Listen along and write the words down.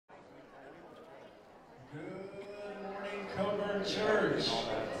Church.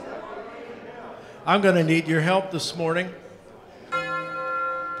 I'm going to need your help this morning.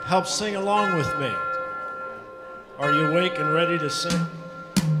 Help sing along with me. Are you awake and ready to sing?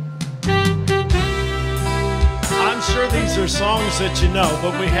 I'm sure these are songs that you know,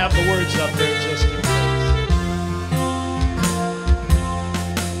 but we have the words up there just in case.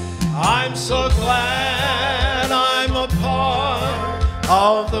 I'm so glad I'm a part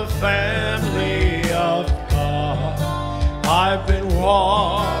of the family of God. I've been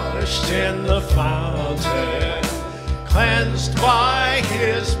washed in the fountain, cleansed by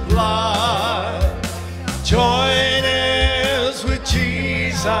His blood. Join us with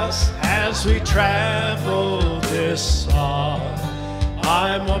Jesus as we travel this song.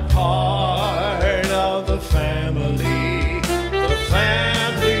 I'm a part of the family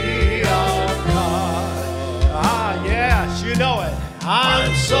of God. Ah, yes, you know it.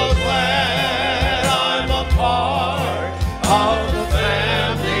 I'm so glad I'm a part of the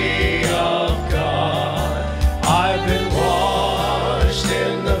family of God. I've been washed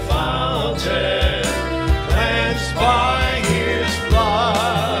in the fountain, cleansed by His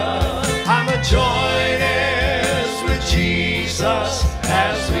blood. I'm a joiners with Jesus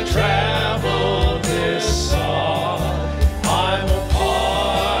as we travel this song. I'm a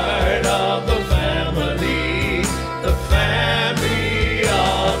part of the family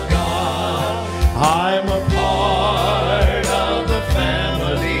of God. I'm a part of the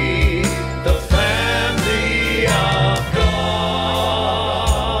family of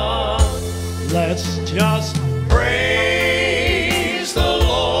God. Let's just praise the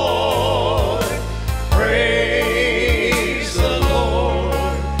Lord, praise the Lord.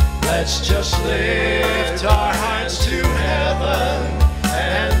 Let's just lift our hearts to heaven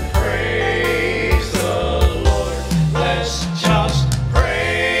and praise the Lord. Let's just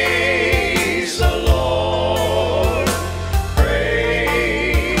praise the Lord,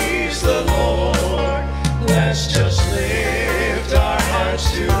 praise the Lord. Let's just lift our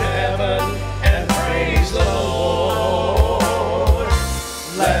hearts to heaven and praise the Lord.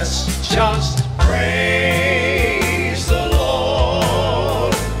 Let's just praise the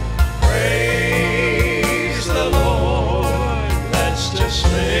Lord, praise the Lord. Let's just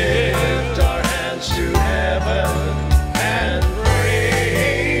lift our hands to heaven and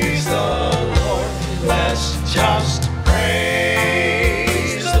praise the Lord. Let's just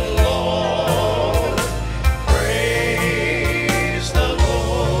praise the Lord, praise the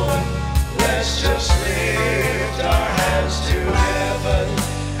Lord. Let's just lift our hands to heaven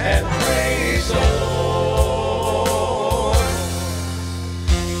and praise the Lord.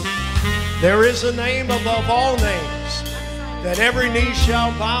 There is a name above all names that every knee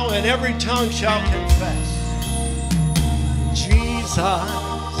shall bow and every tongue shall confess. Jesus,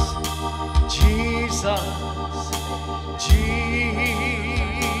 Jesus,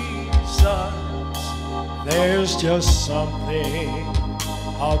 Jesus. There's just something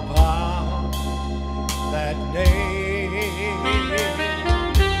about that name.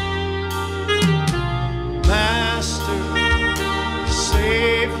 Master,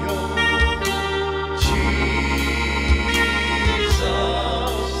 Savior,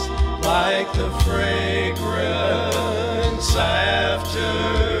 Jesus, like the fragrance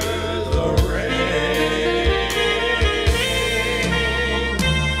after the rain.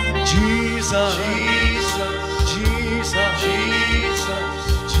 Jesus, Jesus, Jesus, Jesus,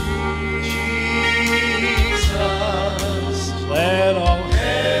 Jesus. Let all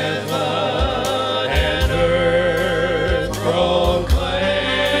heaven and earth proclaim.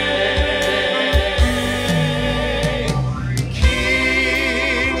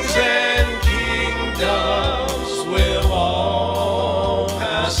 Kings and kingdoms will all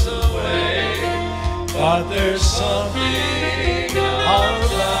pass away, but there's something about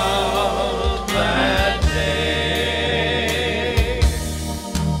that name.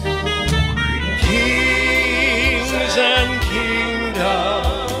 Kings and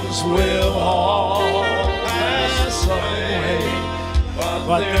kingdoms will all pass away,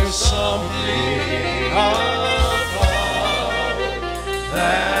 but there's something about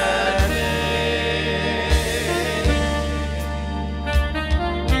that name.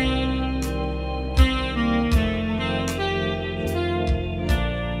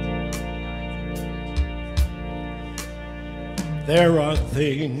 There are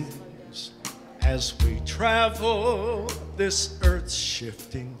things as we travel this earth's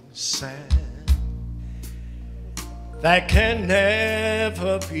shifting sand that can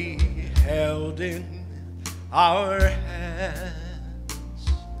never be held in our hands.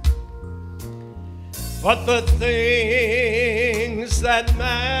 But the things that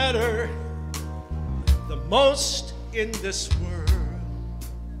matter the most in this world,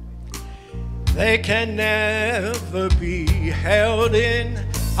 they can never be held in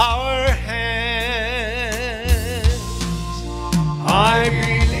our hands. I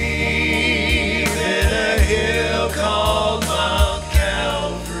believe in a hill called Mount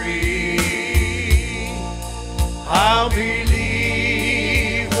Calvary. I'll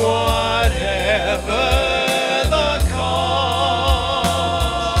believe whatever the cost.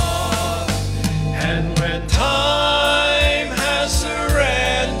 And when time has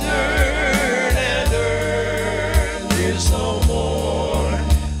surrendered and earth is no more,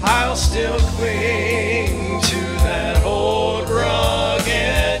 I'll still cling to that old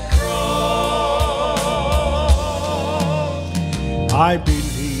rugged cross. I believe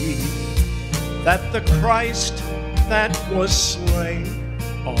that the Christ that was slain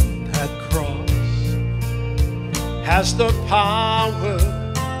on that cross has the power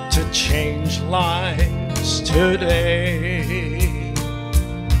to change lives today.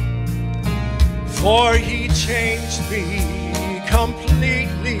 For he changed me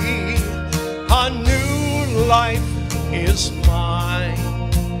completely, a new life is mine.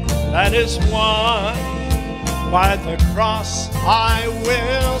 That is why by the cross I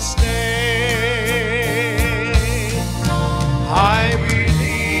will stay. I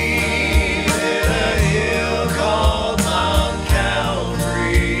believe in a hill called Mount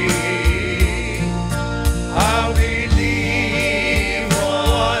Calvary. I believe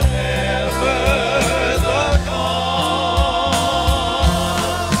whatever the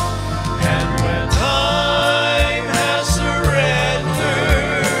cost. And when time has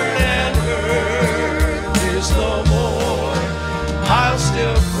surrendered and earth is no more, I'll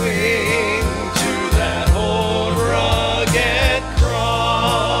still cling to that old rugged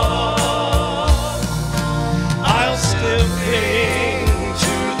cross. I'll still cling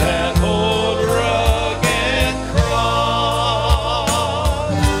to that old rugged cross.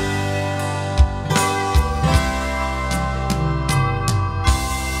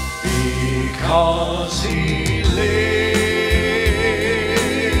 Because he lives,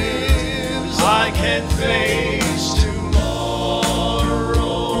 I can face tomorrow.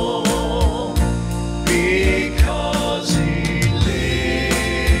 Because he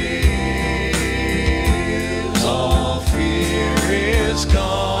lives, all fear is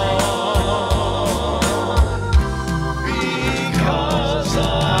gone. Because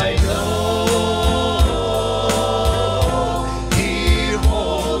I know he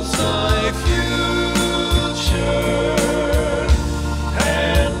holds my future,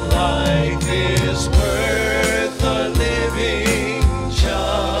 and life is worth the living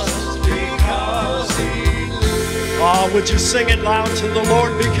just because he lives. Oh, would you sing it loud to the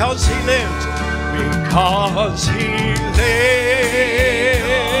Lord? Because he lives. Because he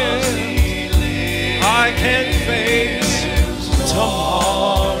lives, I can face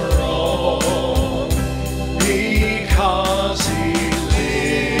tomorrow. Because he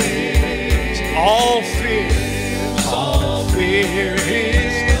lives, all fear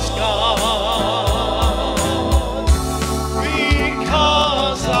is gone.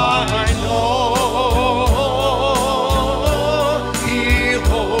 Because I know he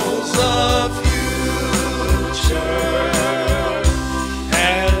holds the future,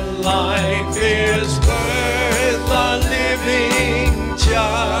 and life is worth the living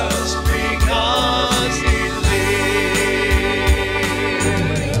just because he lives.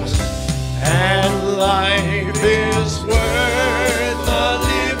 And life is worth the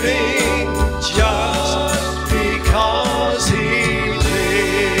living just because he lives.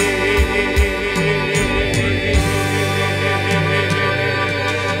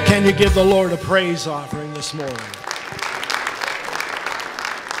 Can you give the Lord a praise offering this morning?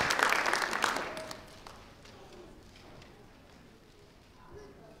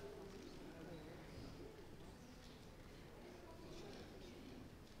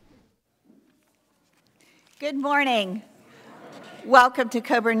 Good morning. Welcome to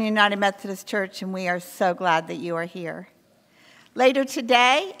Coburn United Methodist Church, and we are so glad that you are here. Later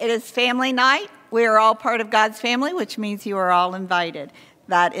today, it is family night. We are all part of God's family, which means you are all invited.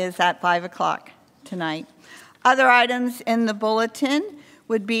 That is at 5 o'clock tonight. Other items in the bulletin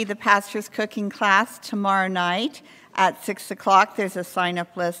would be the pastor's cooking class tomorrow night at 6 o'clock. There's a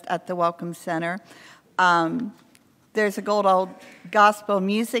sign-up list at the Welcome Center. There's a Old Gospel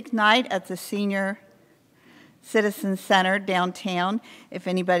music night at the Senior Citizen Center downtown. If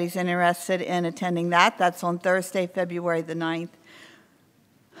anybody's interested in attending that, that's on Thursday, February the 9th.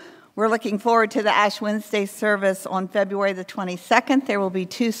 We're looking forward to the Ash Wednesday service on February the 22nd. There will be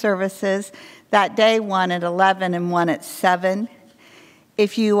 2 services that day, one at 11 and one at 7.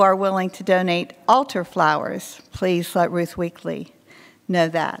 If you are willing to donate altar flowers, please let Ruth Weekly know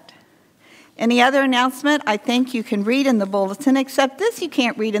that. Any other announcement I think you can read in the bulletin, except this you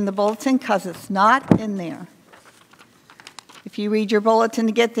can't read in the bulletin because it's not in there. If you read your bulletin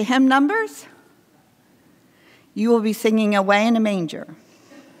to get the hymn numbers, you will be singing Away in a Manger.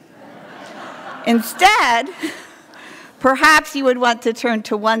 Instead, perhaps you would want to turn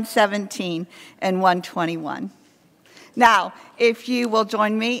to 117 and 121. Now, if you will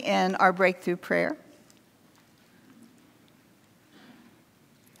join me in our breakthrough prayer.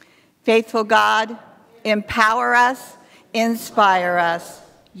 Faithful God, empower us, inspire us,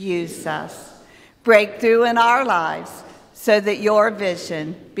 use us. Break through in our lives so that your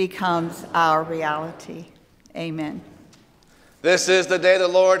vision becomes our reality. Amen. This is the day the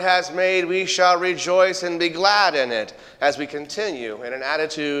Lord has made. We shall rejoice and be glad in it as we continue in an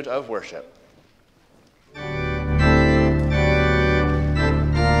attitude of worship.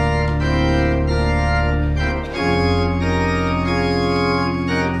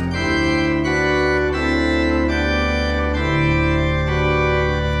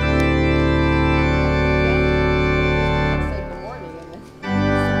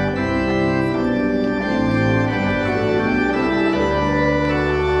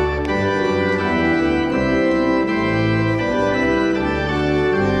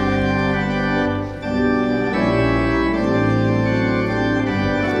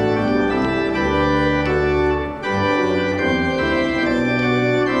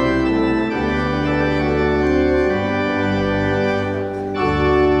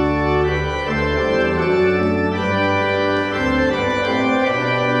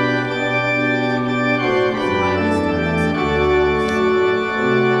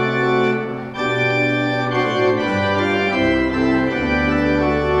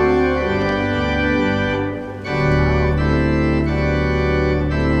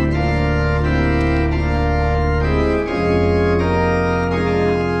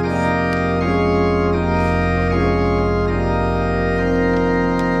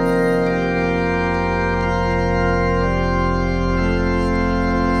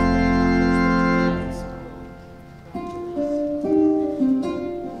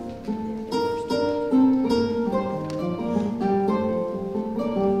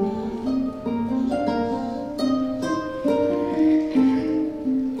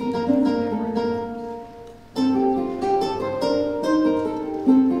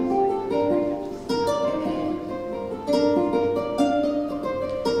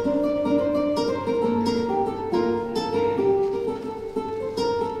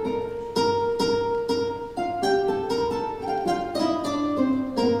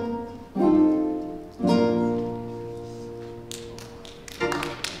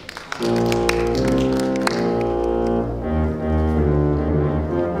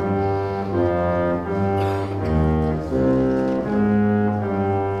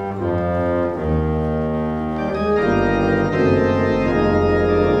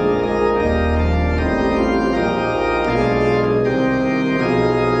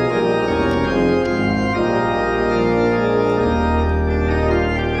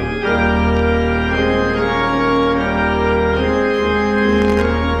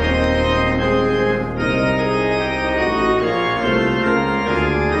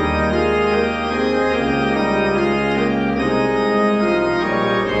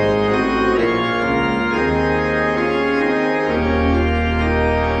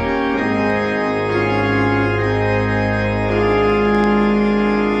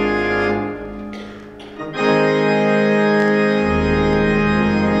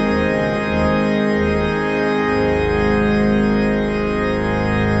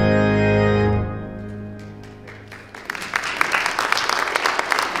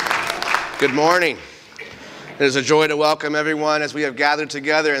 Good morning. It is a joy to welcome everyone as we have gathered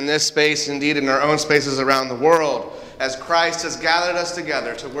together in this space, indeed in our own spaces around the world, as Christ has gathered us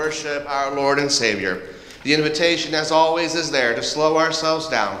together to worship our Lord and Savior. The invitation, as always, is there to slow ourselves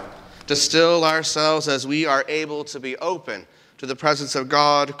down, to still ourselves as we are able to be open to the presence of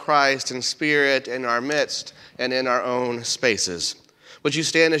God, Christ, and Spirit in our midst and in our own spaces. Would you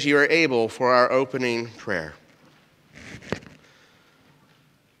stand as you are able for our opening prayer?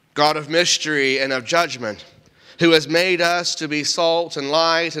 God of mystery and of judgment, who has made us to be salt and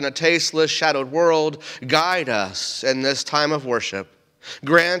light in a tasteless, shadowed world, guide us in this time of worship.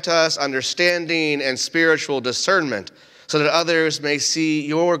 Grant us understanding and spiritual discernment so that others may see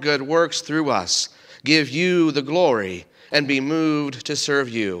your good works through us, give you the glory, and be moved to serve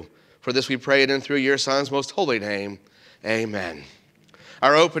you. For this we pray it in through your Son's most holy name. Amen.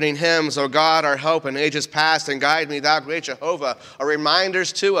 Our opening hymns, O God, our hope in ages past, and guide me, thou great Jehovah, are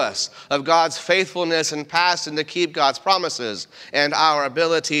reminders to us of God's faithfulness in past and to keep God's promises, and our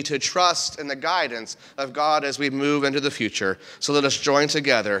ability to trust in the guidance of God as we move into the future. So let us join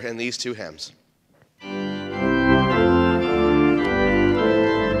together in these two hymns.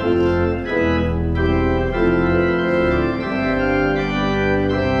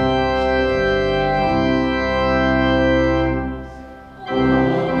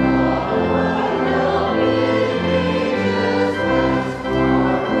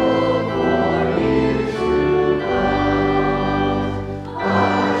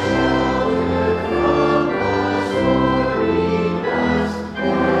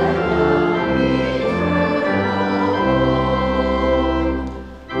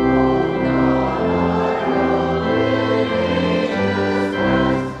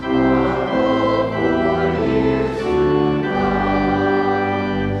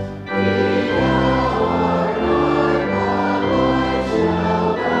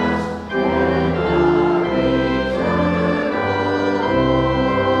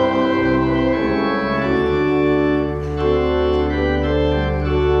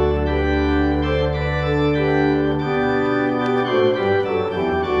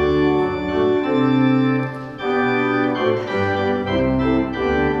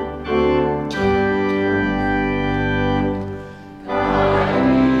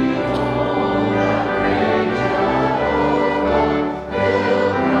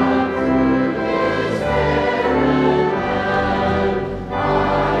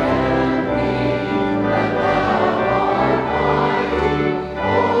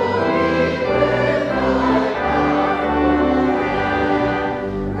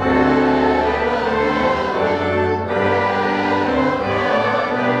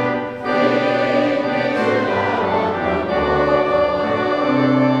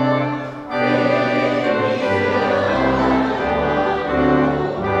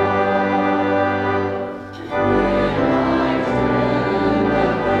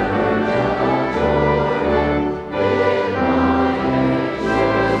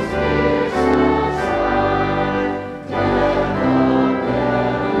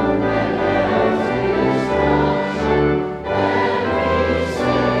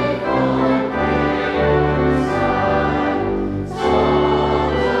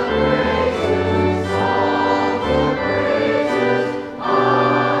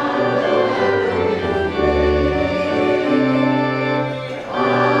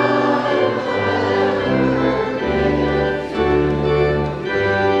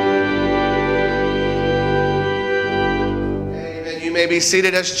 Be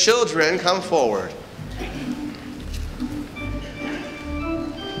seated as children come forward.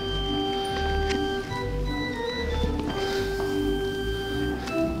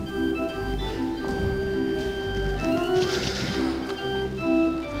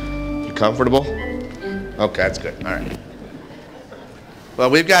 You comfortable? Okay, that's good. All right. Well,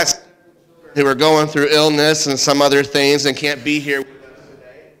 we've got who are going through illness and some other things and can't be here with us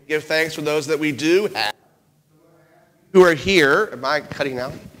today. Give thanks for those that we do have. Who are here. Am I cutting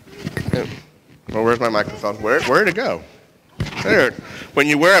out? Well, where's my microphone? Where'd it go? There. When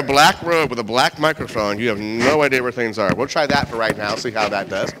you wear a black robe with a black microphone, you have no idea where things are. We'll try that for right now, see how that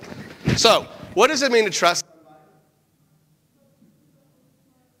does. So, what does it mean to trust?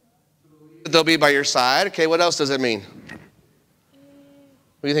 They'll be by your side. Okay, what else does it mean? What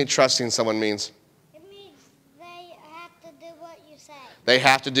do you think trusting someone means? It means they have to do what you say. They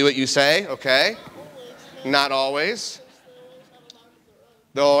have to do what you say, okay? Not always.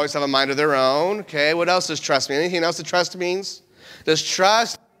 They'll always have a mind of their own. Okay, what else does trust mean? Anything else that trust means? Does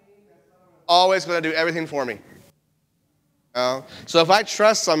trust always going to do everything for me? No. So if I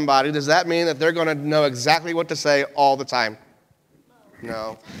trust somebody, does that mean that they're going to know exactly what to say all the time?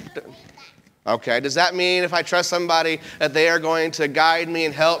 No. Okay, does that mean if I trust somebody that they are going to guide me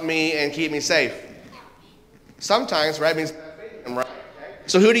and help me and keep me safe? Sometimes, right, means right.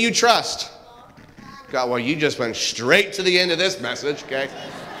 So who do you trust? God, well, you just went straight to the end of this message, okay?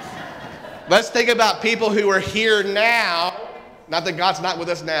 Let's think about people who are here now. Not that God's not with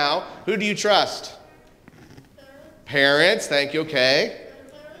us now. Who do you trust? Parents, thank you, okay.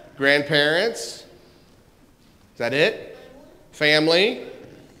 Grandparents. Is that it? Family?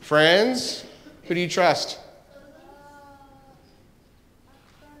 Friends? Who do you trust?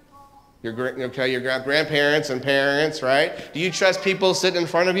 Your grandparents and parents, right? Do you trust people sitting in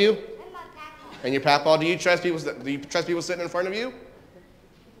front of you? And your papa, do you trust people sitting in front of you?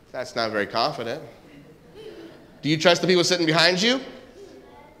 That's not very confident. Do you trust the people sitting behind you?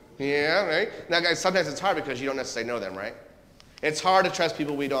 Yeah, right? Now, guys, sometimes it's hard because you don't necessarily know them, right? It's hard to trust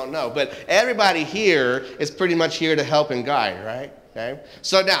people we don't know. But everybody here is pretty much here to help and guide, right? Okay.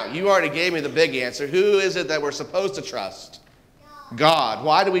 So now, you already gave me the big answer. Who is it that we're supposed to trust? God.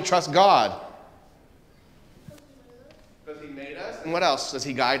 Why do we trust God? Because he made us. And what else? Does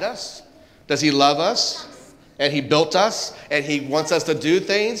he guide us? Does he love us? And he built us? And he wants us to do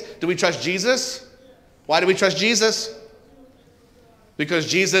things? Do we trust Jesus? Why do we trust Jesus? Because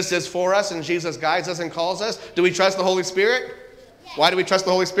Jesus is for us and Jesus guides us and calls us. Do we trust the Holy Spirit? Why do we trust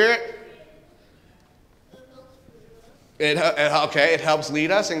the Holy Spirit? It helps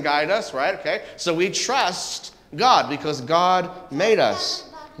lead us and guide us, right? Okay, so we trust God because God made us.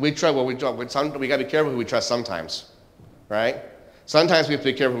 We got to be careful who we trust sometimes, right? Sometimes we have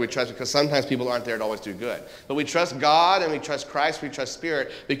to be careful who we trust because sometimes people aren't there to always do good. But we trust God and we trust Christ, we trust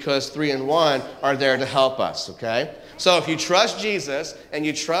Spirit because 3 in 1 are there to help us, okay? So if you trust Jesus and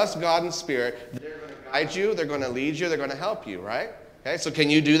you trust God and Spirit, they're going to guide you, they're going to lead you, they're going to help you, right? Okay, so can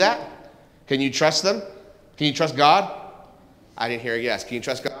you do that? Can you trust them? Can you trust God? I didn't hear a yes. Can you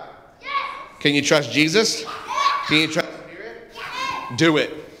trust God? Yes. Can you trust Jesus? Yes. Can you trust Spirit? Yes. Do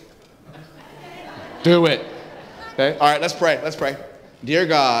it. Do it. Okay? All right, let's pray. Let's pray. Dear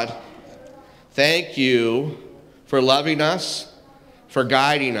God, thank you for loving us, for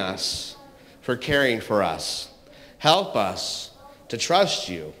guiding us, for caring for us. Help us to trust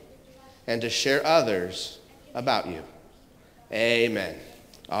you and to share others about you. Amen.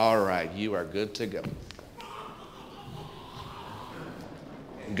 All right, you are good to go.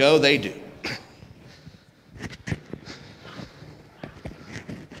 And go they do.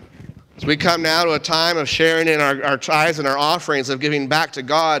 As we come now to a time of sharing in our tithes and our offerings, of giving back to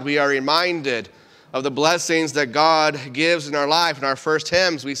God, we are reminded of the blessings that God gives in our life. In our first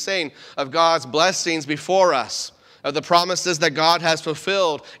hymns, we sing of God's blessings before us, of the promises that God has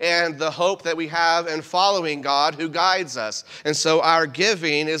fulfilled, and the hope that we have in following God who guides us. And so our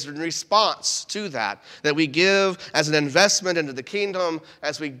giving is in response to that we give as an investment into the kingdom,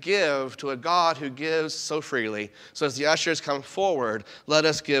 as we give to a God who gives so freely. So as the ushers come forward, let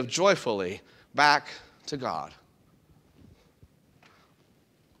us give joyfully back to God.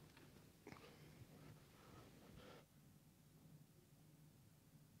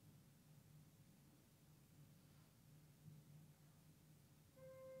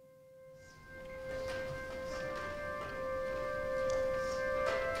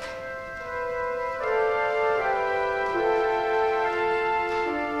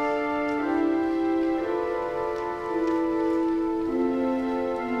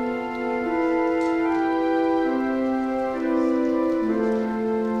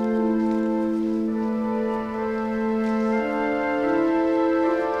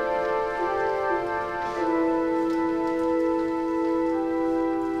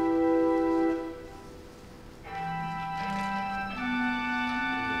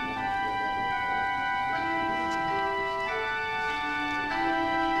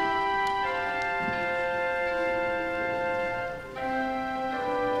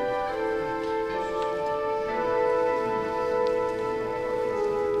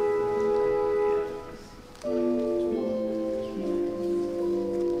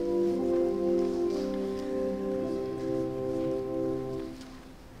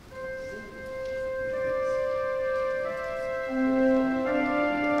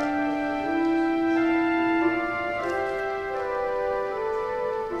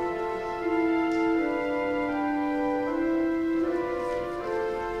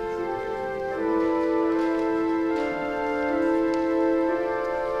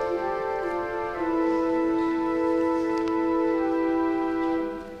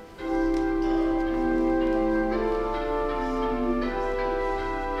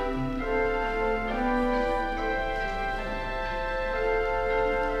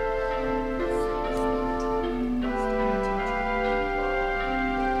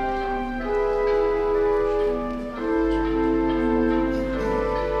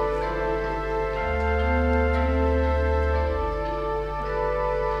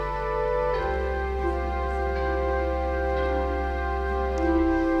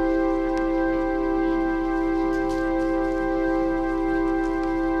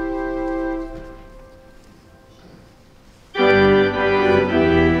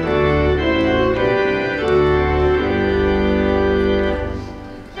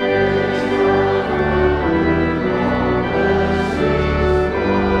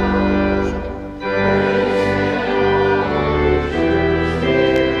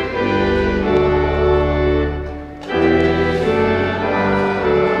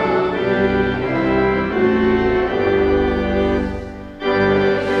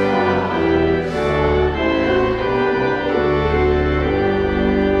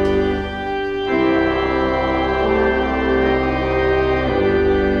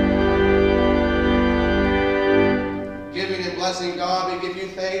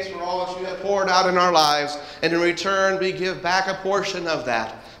 poured out in our lives, and in return we give back a portion of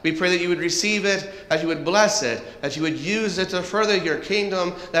that. We pray that you would receive it, that you would bless it, that you would use it to further your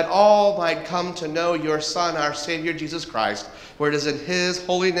kingdom, that all might come to know your Son, our Savior, Jesus Christ. For it is in his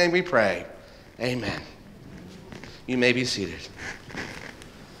holy name we pray. Amen. You may be seated.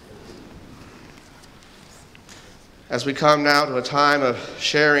 As we come now to a time of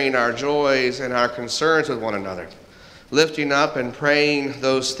sharing our joys and our concerns with one another, lifting up and praying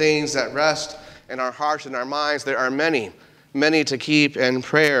those things that rest in our hearts and our minds, there are many to keep in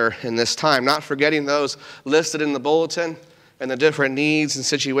prayer in this time, not forgetting those listed in the bulletin and the different needs and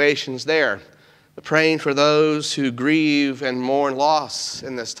situations there. Praying for those who grieve and mourn loss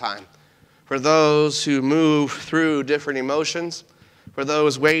in this time, for those who move through different emotions, for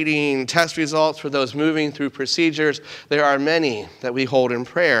those waiting test results, for those moving through procedures. There are many that we hold in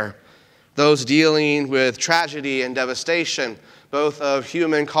prayer. Those dealing with tragedy and devastation, both of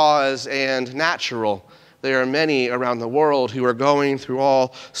human cause and natural. There are many around the world who are going through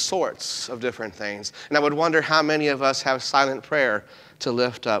all sorts of different things. And I would wonder how many of us have silent prayer to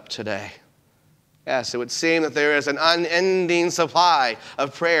lift up today. Yes, it would seem that there is an unending supply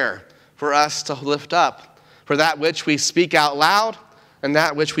of prayer for us to lift up, for that which we speak out loud and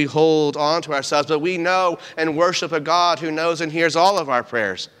that which we hold on to ourselves. But we know and worship a God who knows and hears all of our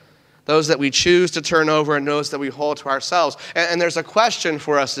prayers, those that we choose to turn over and those that we hold to ourselves. And there's a question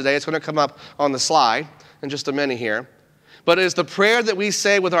for us today. It's going to come up on the slide in just a minute here. But is the prayer that we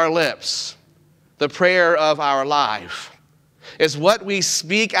say with our lips the prayer of our life? Is what we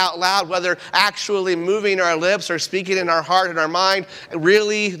speak out loud, whether actually moving our lips or speaking in our heart and our mind,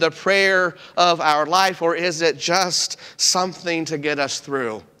 really the prayer of our life? Or is it just something to get us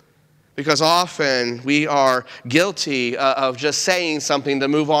through? Because often we are guilty of just saying something to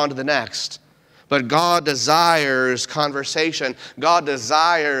move on to the next. But God desires conversation. God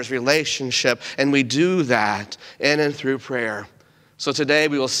desires relationship. And we do that in and through prayer. So today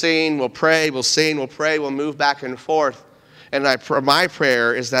we will sing, we'll pray, we'll sing, we'll pray, we'll move back and forth. And my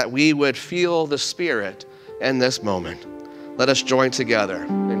prayer is that we would feel the Spirit in this moment. Let us join together.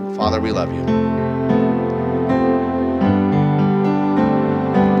 And Father, we love you.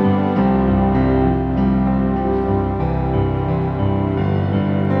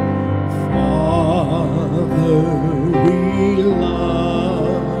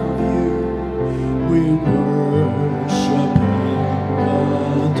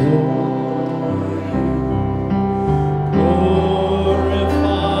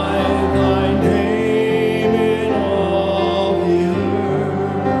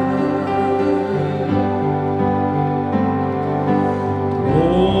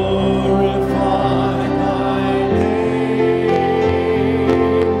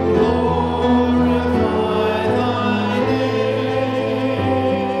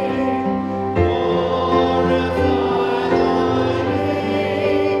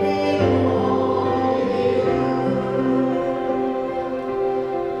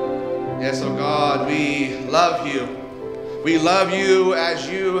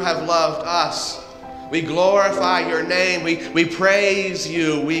 We glorify your name. We praise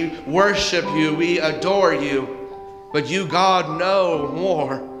you. We worship you. We adore you. But you, God, know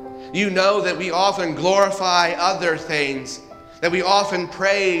more. You know that we often glorify other things, that we often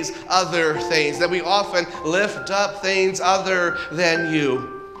praise other things, that we often lift up things other than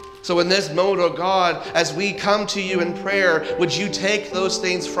you. So in this moment, oh God, as we come to you in prayer, would you take those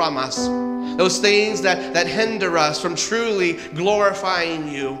things from us, those things that hinder us from truly glorifying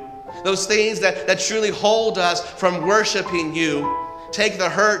you, those things that truly hold us from worshiping you. Take the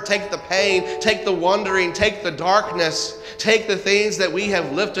hurt, take the pain, take the wandering, take the darkness, take the things that we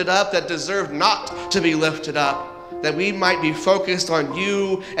have lifted up that deserve not to be lifted up, that we might be focused on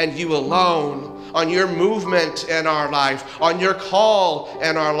you and you alone, on your movement in our life, on your call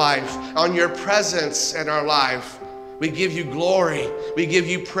in our life, on your presence in our life. We give you glory. We give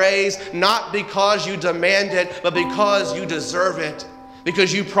you praise, not because you demand it, but because you deserve it.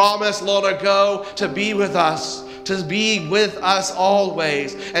 Because you promised long ago to be with us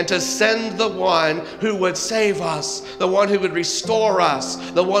always, and to send the one who would save us, the one who would restore us,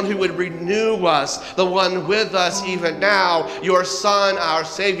 the one who would renew us, the one with us even now, your Son, our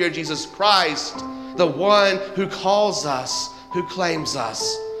Savior, Jesus Christ, the one who calls us, who claims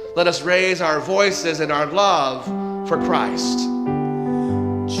us. Let us raise our voices in our love for Christ.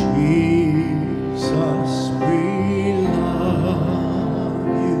 Jesus, we love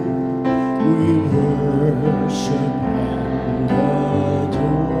you. We worship and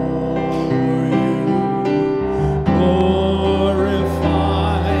adore you. Glorify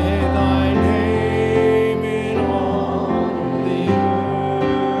thy name in all the earth.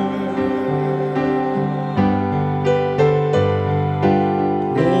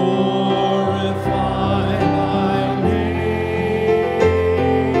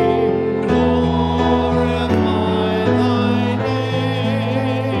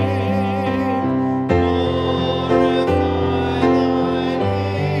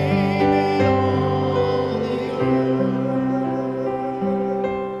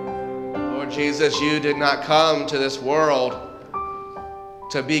 Lord Jesus, you did not come to this world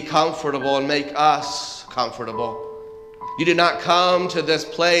to be comfortable and make us comfortable. You did not come to this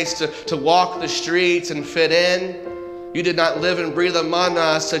place to walk the streets and fit in. You did not live and breathe among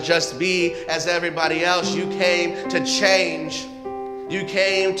us to just be as everybody else. You came to change. You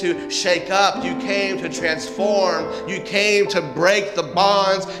came to shake up. You came to transform. You came to break the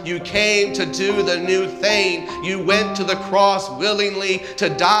bonds. You came to do the new thing. You went to the cross willingly to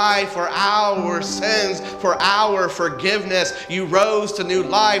die for our sins, for our forgiveness. You rose to new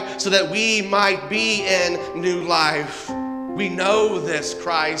life so that we might be in new life. We know this,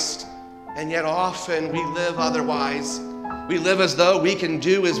 Christ, and yet often we live otherwise. We live as though we can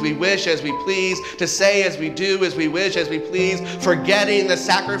do as we wish, as we please, to say as we do, as we wish, as we please, forgetting the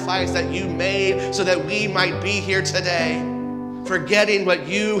sacrifice that you made so that we might be here today. Forgetting what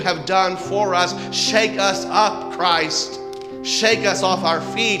you have done for us. Shake us up, Christ. Shake us off our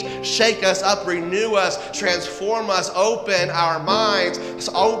feet. Shake us up, renew us, transform us, open our minds,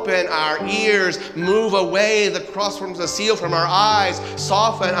 open our ears, move away the cross from the seal from our eyes,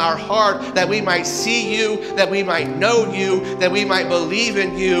 soften our heart that we might see you, that we might know you, that we might believe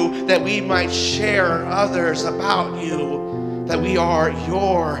in you, that we might share others about you, that we are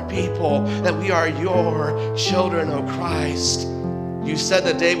your people, that we are your children, O Christ. You said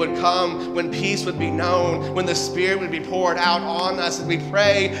the day would come when peace would be known, when the Spirit would be poured out on us, and we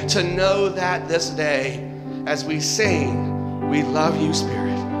pray to know that this day as we sing, we love you,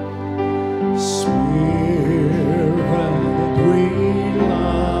 Spirit. Spirit, we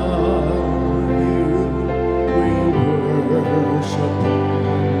love you, we worship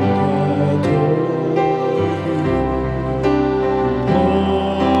and adore you.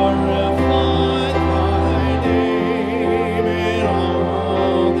 Glorify thy name in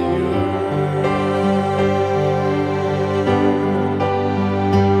all the earth.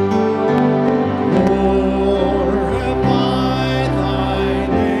 Glorify thy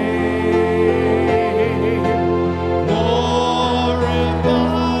name. Glorify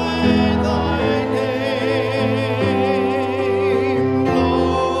thy name.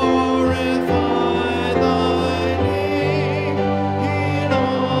 Glorify thy name in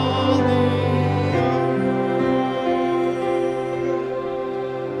all the earth.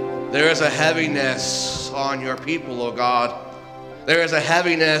 There is a heaviness on your people, O God. There is a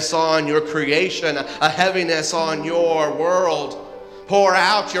heaviness on your creation, a heaviness on your world. Pour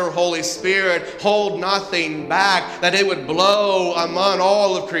out your Holy Spirit. Hold nothing back, that it would blow among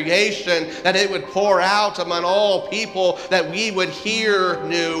all of creation, that it would pour out among all people, that we would hear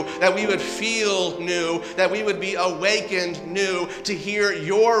new, that we would feel new, that we would be awakened new to hear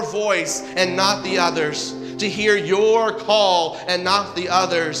your voice and not the others, to hear your call and not the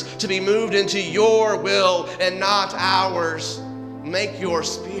others, to be moved into your will and not ours. Make your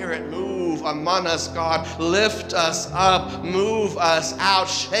Spirit move among us, God. Lift us up, move us out,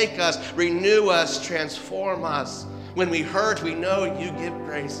 shake us, renew us, transform us. When we hurt, we know you give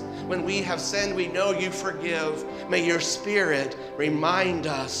grace. When we have sinned, we know you forgive. May your Spirit remind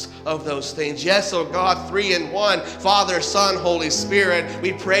us of those things. Yes, oh God, 3 in 1, Father, Son, Holy Spirit,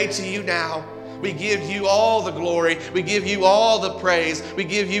 we pray to you now. We give you all the glory. We give you all the praise. We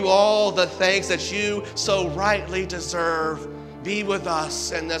give you all the thanks that you so rightly deserve. Be with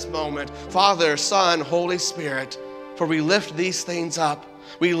us in this moment. Father, Son, Holy Spirit, for we lift these things up.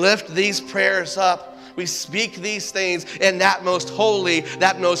 We lift these prayers up. We speak these things in that most holy,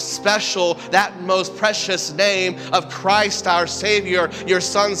 that most special, that most precious name of Christ our Savior, your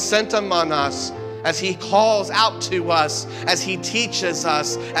Son sent among us, as he calls out to us, as he teaches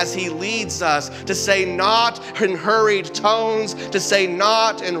us, as he leads us, to say not in hurried tones, to say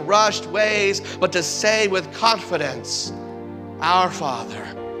not in rushed ways, but to say with confidence, Our Father,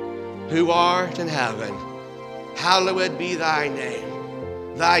 who art in heaven, hallowed be thy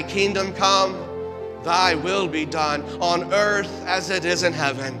name. Thy kingdom come, thy will be done on earth as it is in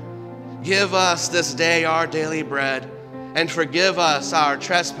heaven. Give us this day our daily bread, and forgive us our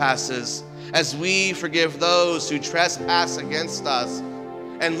trespasses, as we forgive those who trespass against us.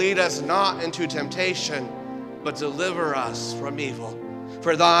 And lead us not into temptation, but deliver us from evil.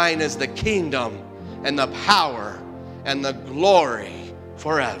 For thine is the kingdom, and the power, and the glory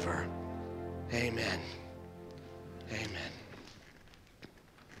forever. Amen. Amen.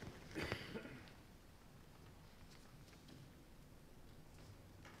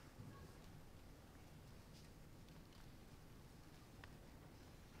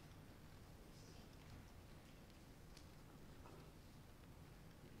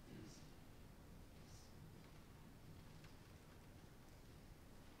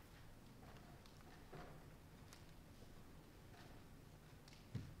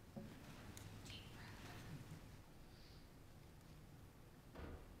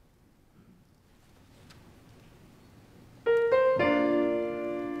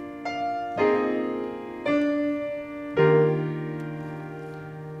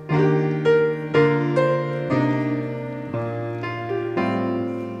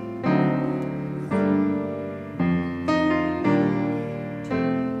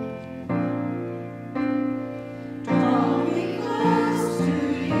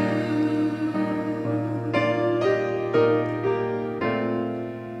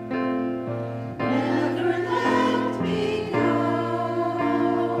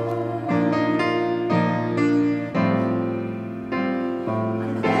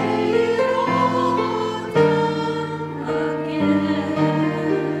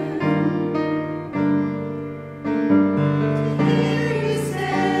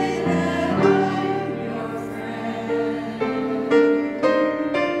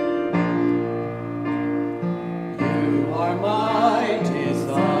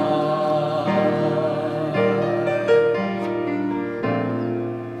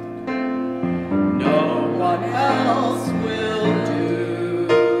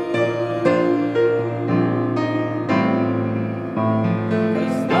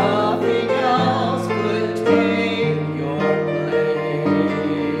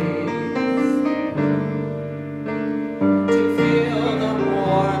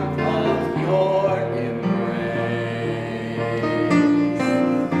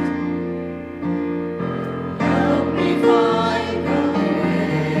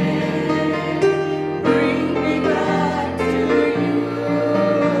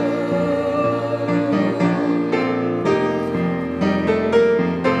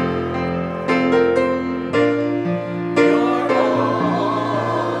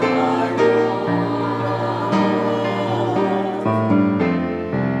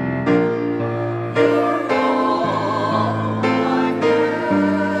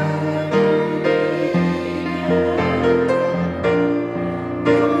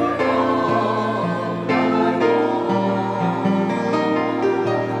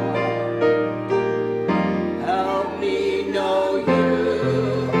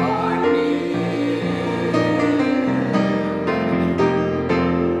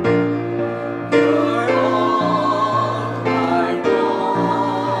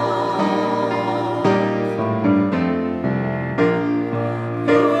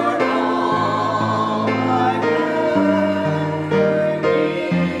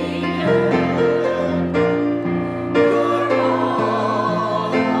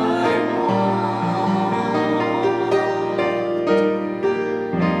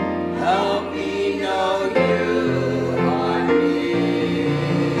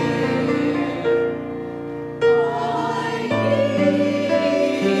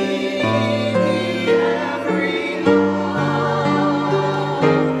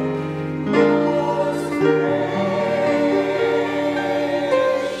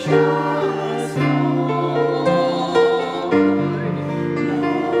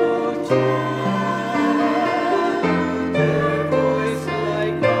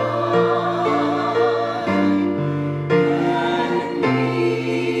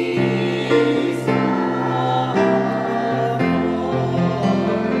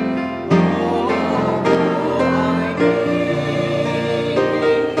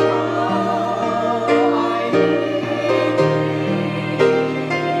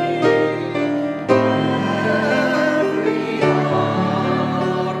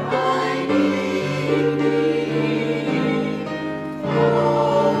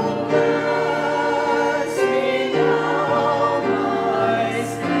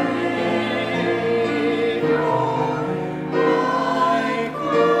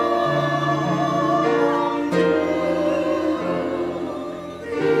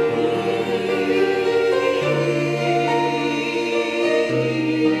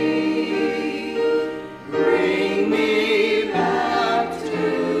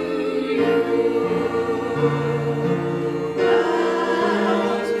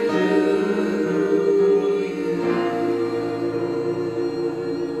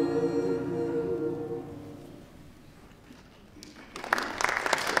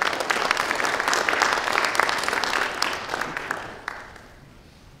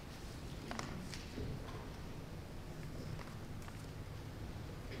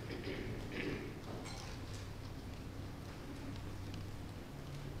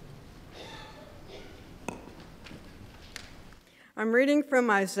 I'm reading from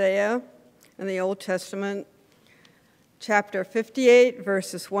Isaiah in the Old Testament, chapter 58,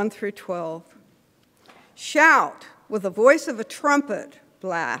 verses 1 through 12. Shout with the voice of a trumpet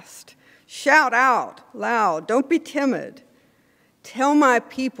blast. Shout out loud, don't be timid. Tell my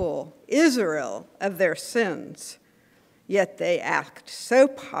people, Israel, of their sins. Yet they act so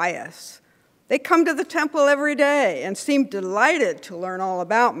pious. They come to the temple every day and seem delighted to learn all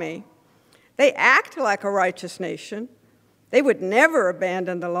about me. They act like a righteous nation. They would never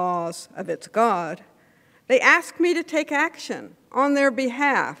abandon the laws of its God. They ask me to take action on their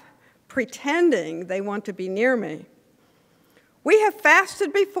behalf, pretending they want to be near me. We have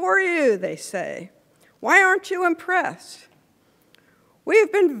fasted before you, they say. Why aren't you impressed? We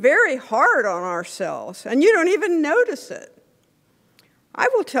have been very hard on ourselves, and you don't even notice it. I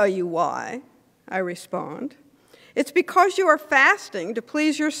will tell you why, I respond. It's because you are fasting to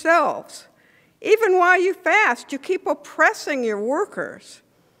please yourselves. Even while you fast, you keep oppressing your workers.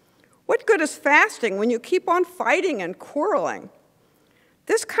 What good is fasting when you keep on fighting and quarreling?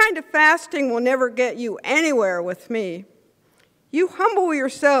 This kind of fasting will never get you anywhere with me. You humble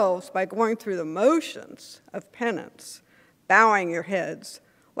yourselves by going through the motions of penance, bowing your heads,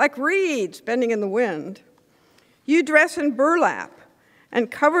 like reeds bending in the wind. You dress in burlap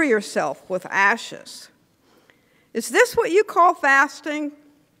and cover yourself with ashes. Is this what you call fasting?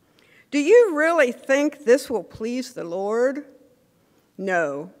 Do you really think this will please the Lord?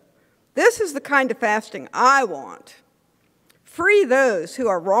 No. This is the kind of fasting I want. Free those who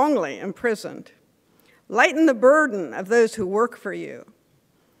are wrongly imprisoned. Lighten the burden of those who work for you.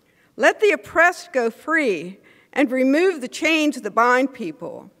 Let the oppressed go free and remove the chains that bind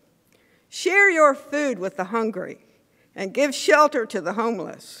people. Share your food with the hungry and give shelter to the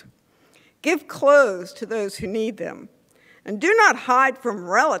homeless. Give clothes to those who need them. And do not hide from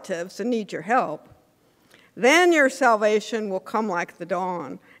relatives who need your help. Then your salvation will come like the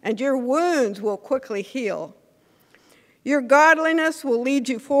dawn, and your wounds will quickly heal. Your godliness will lead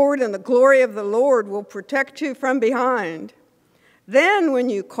you forward, and the glory of the Lord will protect you from behind. Then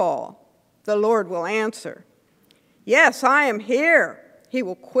when you call, the Lord will answer. Yes, I am here, he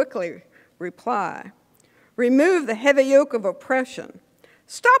will quickly reply. Remove the heavy yoke of oppression.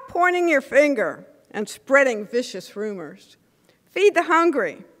 Stop pointing your finger and spreading vicious rumors. Feed the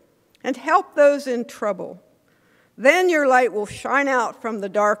hungry and help those in trouble. Then your light will shine out from the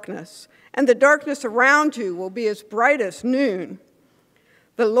darkness, and the darkness around you will be as bright as noon.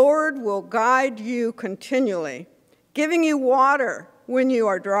 The Lord will guide you continually, giving you water when you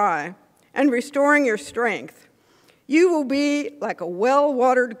are dry, and restoring your strength. You will be like a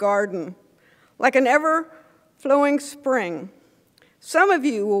well-watered garden, like an ever-flowing spring. Some of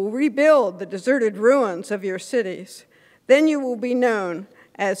you will rebuild the deserted ruins of your cities. Then you will be known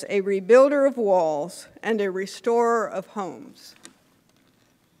as a rebuilder of walls and a restorer of homes.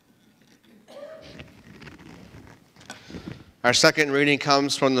 Our second reading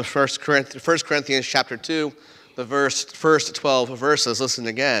comes from the 1 Corinthians chapter 2, the first 12 verses. Listen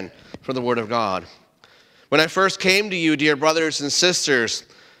again for the word of God. When I first came to you, dear brothers and sisters,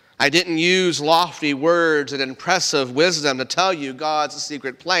 I didn't use lofty words and impressive wisdom to tell you God's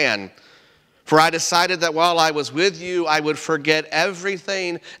secret plan. For I decided that while I was with you, I would forget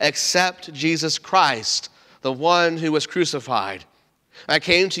everything except Jesus Christ, the one who was crucified. I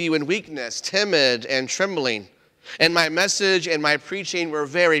came to you in weakness, timid and trembling. And my message and my preaching were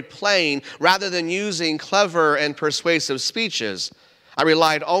very plain. Rather than using clever and persuasive speeches, I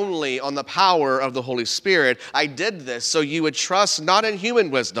relied only on the power of the Holy Spirit. I did this so you would trust not in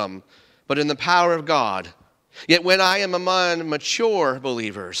human wisdom, but in the power of God. Yet when I am among mature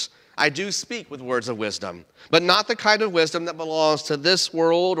believers, I do speak with words of wisdom, but not the kind of wisdom that belongs to this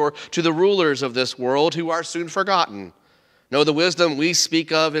world or to the rulers of this world who are soon forgotten. No, the wisdom we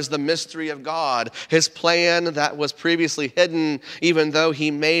speak of is the mystery of God, his plan that was previously hidden, even though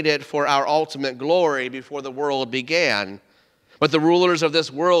he made it for our ultimate glory before the world began. But the rulers of this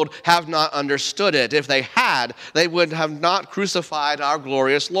world have not understood it. If they had, they would have not crucified our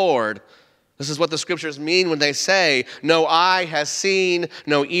glorious Lord. This is what the scriptures mean when they say, no eye has seen,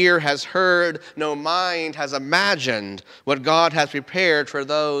 no ear has heard, no mind has imagined what God has prepared for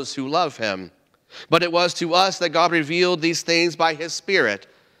those who love him. But it was to us that God revealed these things by his Spirit.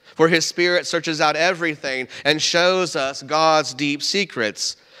 For his Spirit searches out everything and shows us God's deep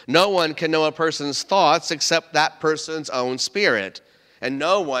secrets. No one can know a person's thoughts except that person's own spirit. And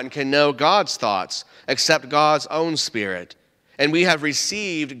no one can know God's thoughts except God's own Spirit. And we have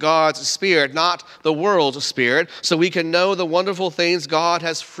received God's Spirit, not the world's spirit, so we can know the wonderful things God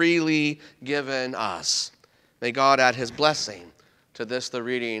has freely given us. May God add his blessing to this, the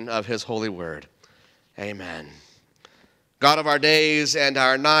reading of his holy word. Amen. God of our days and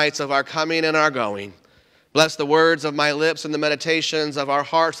our nights, of our coming and our going, bless the words of my lips and the meditations of our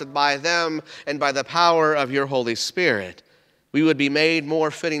hearts, that by them and by the power of your Holy Spirit, we would be made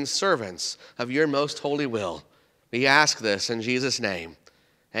more fitting servants of your most holy will. We ask this in Jesus' name.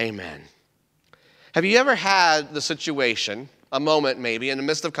 Amen. Have you ever had the situation, a moment maybe, in the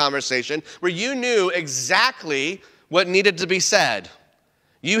midst of conversation, where you knew exactly what needed to be said?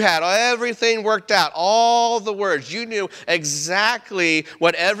 You had everything worked out, all the words. You knew exactly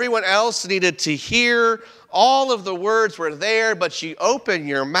what everyone else needed to hear. All of the words were there, but you open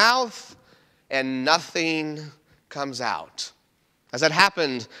your mouth and nothing comes out. Has that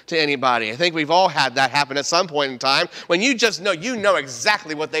happened to anybody? I think we've all had that happen at some point in time, when you just know, you know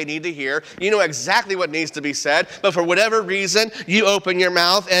exactly what they need to hear. You know exactly what needs to be said, but for whatever reason, you open your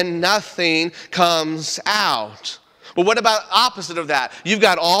mouth and nothing comes out. But what about opposite of that? You've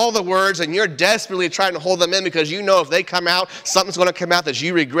got all the words and you're desperately trying to hold them in because you know if they come out, something's going to come out that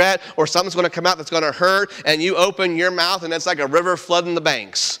you regret, or something's going to come out that's going to hurt, and you open your mouth and it's like a river flooding the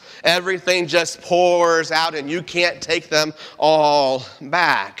banks. Everything just pours out and you can't take them all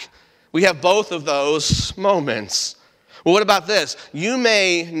back. We have both of those moments. Well, what about this? You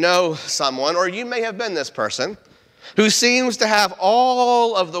may know someone, or you may have been this person, who seems to have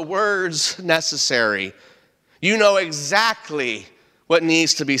all of the words necessary. You know exactly what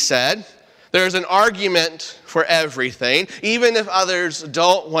needs to be said. There's an argument for everything, even if others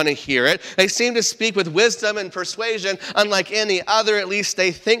don't want to hear it. They seem to speak with wisdom and persuasion unlike any other, at least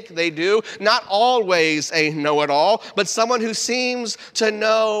they think they do. Not always a know-it-all, but someone who seems to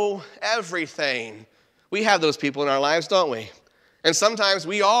know everything. We have those people in our lives, don't we? And sometimes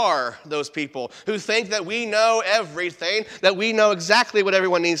we are those people who think that we know everything, that we know exactly what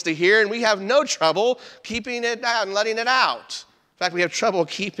everyone needs to hear, and we have no trouble keeping it down and letting it out. In fact, we have trouble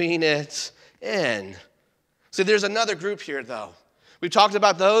keeping it in. See, there's another group here, though. We talked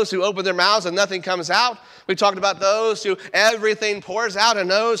about those who open their mouths and nothing comes out. We talked about those who everything pours out and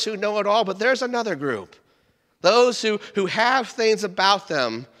those who know it all. But there's another group. Those who have things about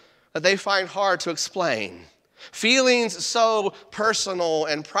them that they find hard to explain. Feelings so personal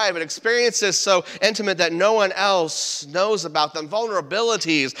and private, experiences so intimate that no one else knows about them,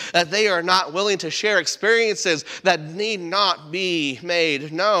 vulnerabilities that they are not willing to share, experiences that need not be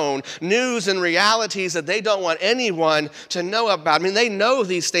made known, news and realities that they don't want anyone to know about. I mean, they know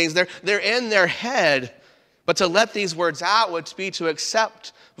these things, they're in their head, but to let these words out would be to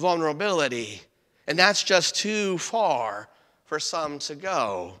accept vulnerability, and that's just too far for some to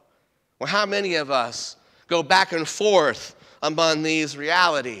go. Well, how many of us go back and forth among these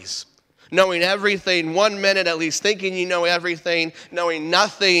realities, knowing everything one minute, at least thinking you know everything, knowing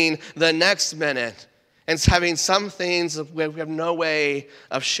nothing the next minute, and having some things we have no way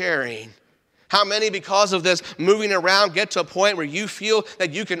of sharing? How many, because of this moving around, get to a point where you feel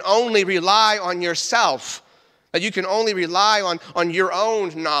that you can only rely on yourself, that you can only rely on your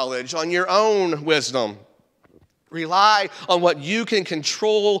own knowledge, on your own wisdom? Rely on what you can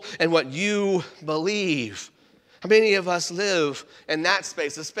control and what you believe. How many of us live in that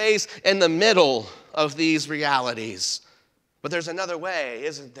space, the space in the middle of these realities? But there's another way,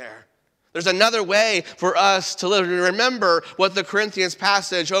 isn't there? There's another way for us to live. Remember what the Corinthians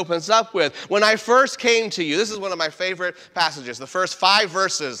passage opens up with. When I first came to you, this is one of my favorite passages, the first 5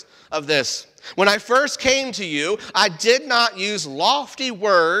 verses of this. When I first came to you, I did not use lofty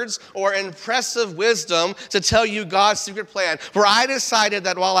words or impressive wisdom to tell you God's secret plan. For I decided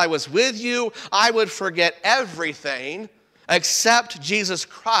that while I was with you, I would forget everything except Jesus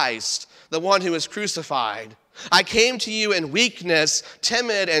Christ, the one who was crucified. I came to you in weakness,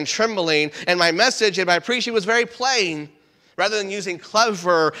 timid and trembling, and my message and my preaching was very plain. Rather than using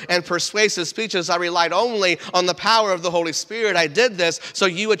clever and persuasive speeches, I relied only on the power of the Holy Spirit. I did this so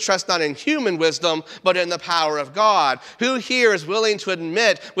you would trust not in human wisdom, but in the power of God. Who here is willing to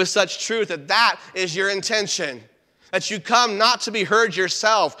admit with such truth that that is your intention? That you come not to be heard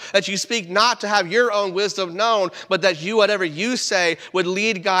yourself, that you speak not to have your own wisdom known, but that you, whatever you say, would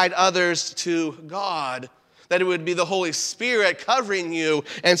lead, guide others to God. That it would be the Holy Spirit covering you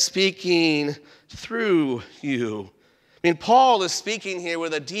and speaking through you. I mean, Paul is speaking here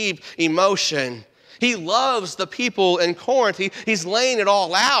with a deep emotion. He loves the people in Corinth. He's laying it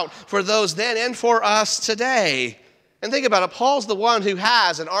all out for those then and for us today. And think about it, Paul's the one who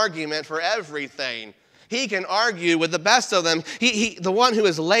has an argument for everything. He can argue with the best of them. The one who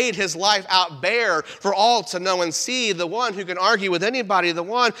has laid his life out bare for all to know and see, the one who can argue with anybody, the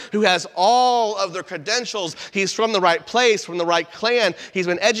one who has all of their credentials. He's from the right place, from the right clan. He's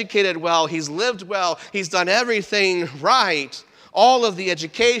been educated well. He's lived well. He's done everything right. All of the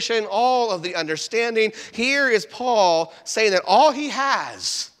education, all of the understanding. Here is Paul saying that all he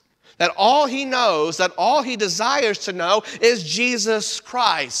has, that all he knows, that all he desires to know is Jesus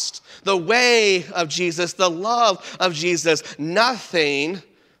Christ. The way of Jesus, the love of Jesus, nothing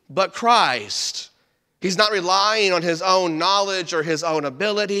but Christ. He's not relying on his own knowledge or his own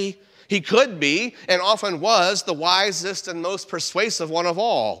ability. He could be, and often was, the wisest and most persuasive one of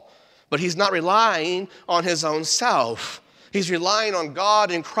all. But he's not relying on his own self. He's relying on God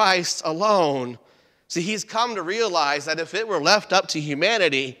and Christ alone. See, he's come to realize that if it were left up to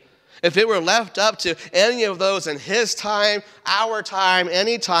humanity, if it were left up to any of those in his time, our time,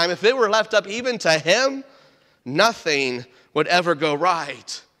 any time, if it were left up even to him, nothing would ever go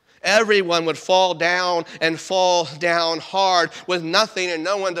right. Everyone would fall down and fall down hard with nothing and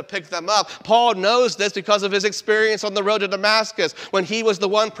no one to pick them up. Paul knows this because of his experience on the road to Damascus, when he was the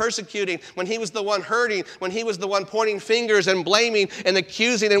one persecuting, when he was the one hurting, when he was the one pointing fingers and blaming and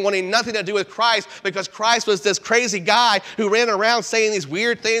accusing and wanting nothing to do with Christ, because Christ was this crazy guy who ran around saying these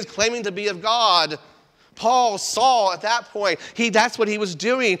weird things, claiming to be of God. Paul saw at that point, that's what he was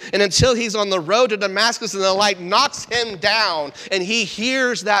doing. And until he's on the road to Damascus and the light knocks him down and he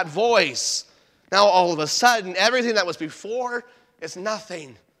hears that voice, now all of a sudden, everything that was before is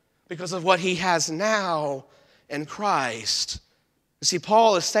nothing because of what he has now in Christ. You see,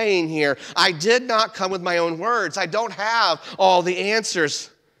 Paul is saying here, I did not come with my own words. I don't have all the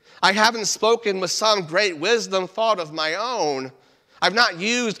answers. I haven't spoken with some great wisdom thought of my own. I've not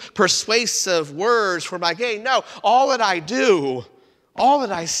used persuasive words for my gain. No, all that I do, all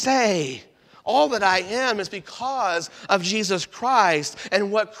that I say, all that I am is because of Jesus Christ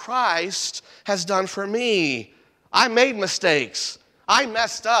and what Christ has done for me. I made mistakes. I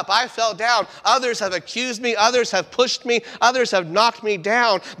messed up. I fell down. Others have accused me. Others have pushed me. Others have knocked me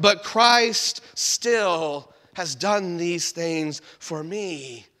down. But Christ still has done these things for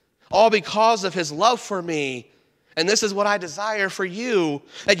me, all because of his love for me. And this is what I desire for you,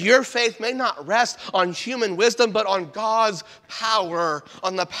 that your faith may not rest on human wisdom, but on God's power,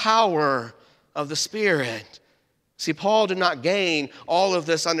 on the power of the Spirit. See, Paul did not gain all of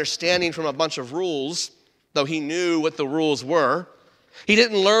this understanding from a bunch of rules, though he knew what the rules were. He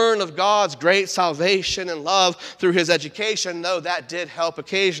didn't learn of God's great salvation and love through his education, though that did help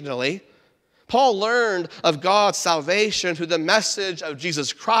occasionally. Paul learned of God's salvation through the message of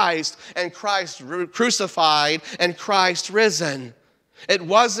Jesus Christ and Christ crucified and Christ risen. It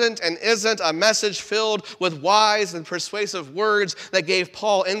wasn't and isn't a message filled with wise and persuasive words that gave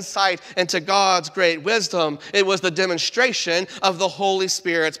Paul insight into God's great wisdom. It was the demonstration of the Holy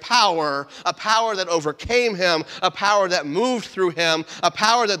Spirit's power, a power that overcame him, a power that moved through him, a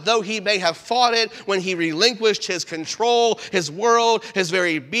power that though he may have fought it when he relinquished his control, his world, his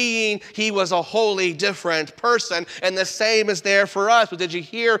very being, he was a wholly different person. And the same is there for us. But did you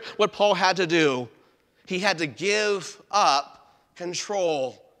hear what Paul had to do? He had to give up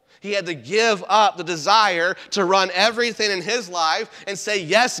control. He had to give up the desire to run everything in his life and say,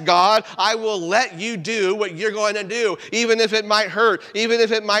 yes, God, I will let you do what you're going to do, even if it might hurt, even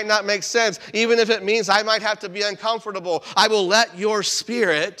if it might not make sense, even if it means I might have to be uncomfortable. I will let your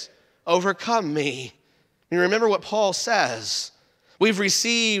Spirit overcome me. You remember what Paul says. We've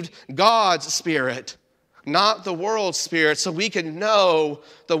received God's Spirit, not the world's spirit, so we can know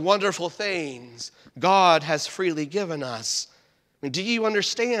the wonderful things God has freely given us. I mean, do you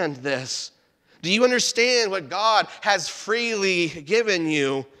understand this? Do you understand what God has freely given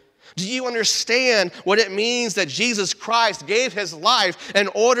you? Do you understand what it means that Jesus Christ gave his life in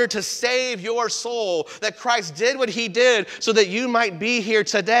order to save your soul? That Christ did what he did so that you might be here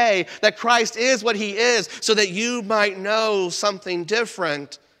today. That Christ is what he is so that you might know something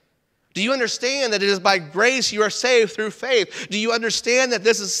different. Do you understand that it is by grace you are saved through faith? Do you understand that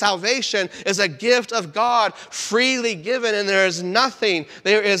this is salvation is a gift of God freely given, and there is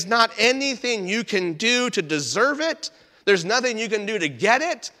not anything you can do to deserve it. There's nothing you can do to get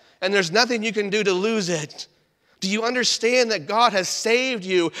it, and there's nothing you can do to lose it. Do you understand that God has saved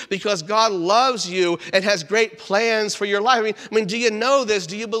you because God loves you and has great plans for your life? I mean, do you know this?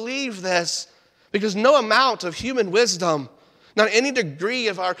 Do you believe this? Because no amount of human wisdom, not any degree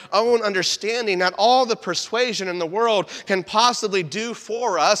of our own understanding, not all the persuasion in the world can possibly do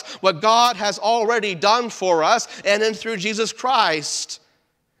for us what God has already done for us and then through Jesus Christ.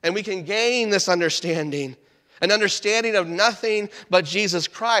 And we can gain this understanding, an understanding of nothing but Jesus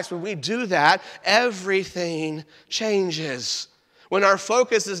Christ. When we do that, everything changes. When our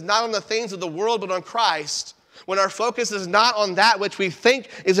focus is not on the things of the world but on Christ, when our focus is not on that which we think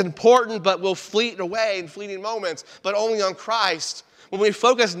is important but will fleet away in fleeting moments, but only on Christ. When we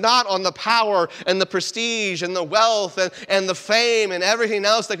focus not on the power and the prestige and the wealth and the fame and everything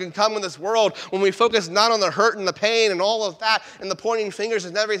else that can come in this world, when we focus not on the hurt and the pain and all of that and the pointing fingers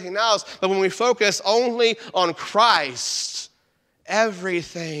and everything else, but when we focus only on Christ,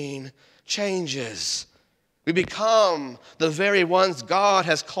 everything changes. We become the very ones God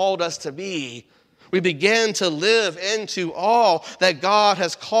has called us to be. We begin to live into all that God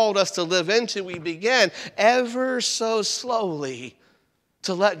has called us to live into. We begin ever so slowly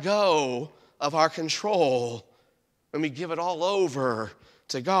to let go of our control when we give it all over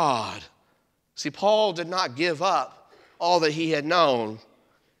to God. See, Paul did not give up all that he had known.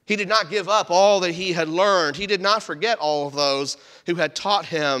 He did not give up all that he had learned. He did not forget all of those who had taught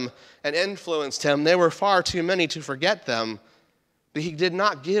him and influenced him. There were far too many to forget them. But he did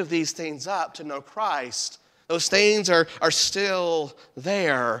not give these things up to know Christ. Those things are still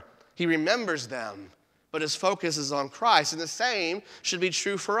there. He remembers them, but his focus is on Christ. And the same should be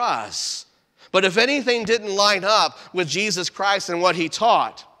true for us. But if anything didn't line up with Jesus Christ and what he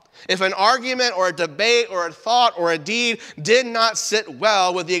taught, if an argument or a debate or a thought or a deed did not sit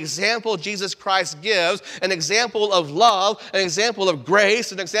well with the example Jesus Christ gives, an example of love, an example of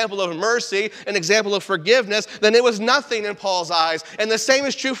grace, an example of mercy, an example of forgiveness, then it was nothing in Paul's eyes. And the same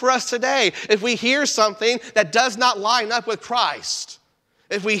is true for us today. If we hear something that does not line up with Christ,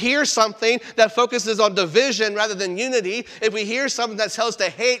 if we hear something that focuses on division rather than unity, if we hear something that tells to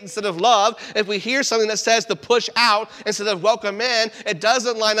hate instead of love, if we hear something that says to push out instead of welcome in, it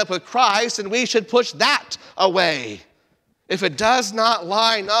doesn't line up with Christ, and we should push that away. If it does not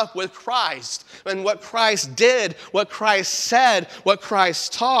line up with Christ and what Christ did, what Christ said, what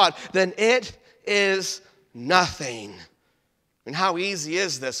Christ taught, then it is nothing. And how easy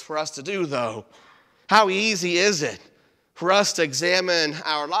is this for us to do, though? How easy is it for us to examine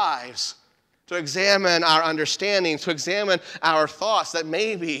our lives, to examine our understanding, to examine our thoughts that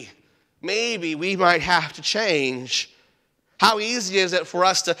maybe we might have to change? How easy is it for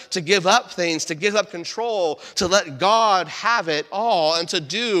us to give up things, to give up control, to let God have it all and to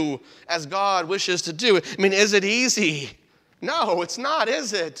do as God wishes to do? I mean, is it easy? No, it's not,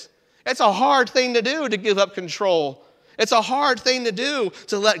 is it? It's a hard thing to do, to give up control. It's a hard thing to do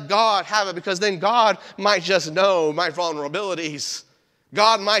to let God have it, because then God might just know my vulnerabilities.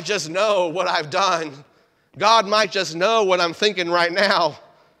 God might just know what I've done. God might just know what I'm thinking right now.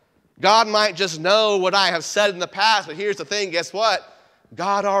 God might just know what I have said in the past. But here's the thing, guess what?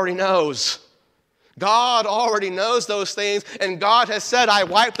 God already knows. God already knows those things, and God has said, I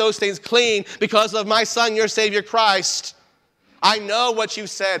wipe those things clean because of my Son, your Savior, Christ. I know what you've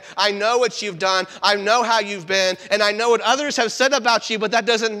said. I know what you've done. I know how you've been. And I know what others have said about you, but that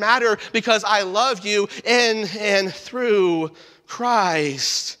doesn't matter because I love you in and through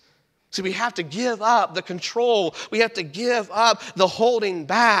Christ. So we have to give up the control. We have to give up the holding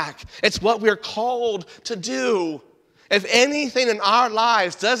back. It's what we're called to do. If anything in our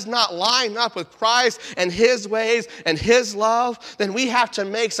lives does not line up with Christ and his ways and his love, then we have to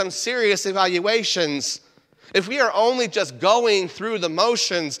make some serious evaluations. If we are only just going through the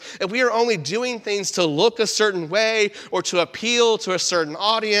motions, if we are only doing things to look a certain way or to appeal to a certain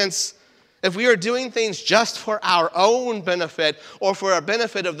audience, if we are doing things just for our own benefit or for a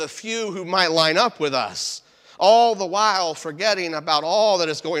benefit of the few who might line up with us, all the while forgetting about all that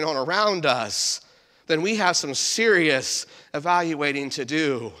is going on around us, then we have some serious evaluating to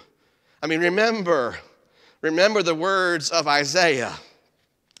do. I mean, remember the words of Isaiah.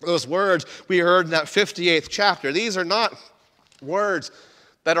 Those words we heard in that 58th chapter. These are not words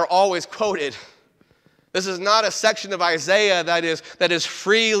that are always quoted. This is not a section of Isaiah that is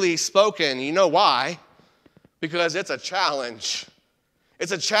freely spoken. You know why? Because it's a challenge.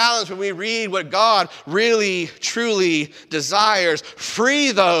 It's a challenge when we read what God really, truly desires.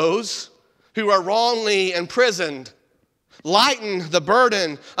 Free those who are wrongly imprisoned. Lighten the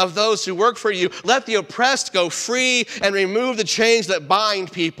burden of those who work for you. Let the oppressed go free and remove the chains that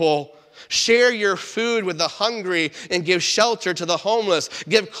bind people. Share your food with the hungry and give shelter to the homeless.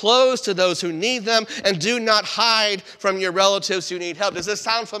 Give clothes to those who need them and do not hide from your relatives who need help. Does this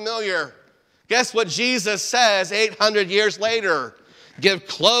sound familiar? Guess what Jesus says 800 years later? Give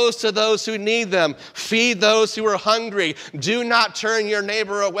clothes to those who need them. Feed those who are hungry. Do not turn your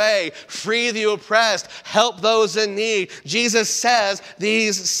neighbor away. Free the oppressed. Help those in need. Jesus says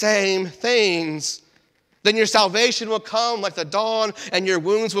these same things. Then your salvation will come like the dawn, and your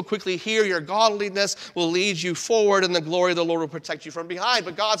wounds will quickly heal. Your godliness will lead you forward, and the glory of the Lord will protect you from behind.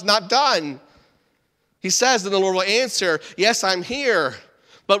 But God's not done. He says, then the Lord will answer, yes, I'm here.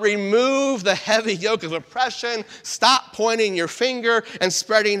 But remove the heavy yoke of oppression. Stop pointing your finger and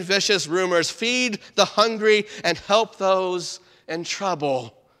spreading vicious rumors. Feed the hungry and help those in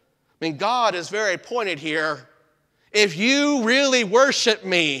trouble. I mean, God is very pointed here. If you really worship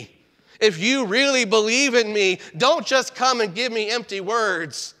me, if you really believe in me, don't just come and give me empty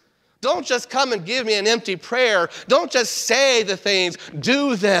words. Don't just come and give me an empty prayer. Don't just say the things,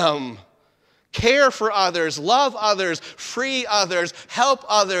 do them. Care for others, love others, free others, help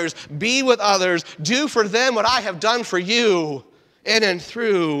others, be with others. Do for them what I have done for you in and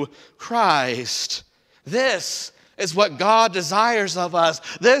through Christ. This is what God desires of us.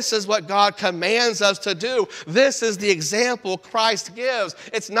 This is what God commands us to do. This is the example Christ gives.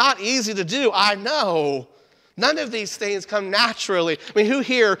 It's not easy to do, I know. None of these things come naturally. I mean, who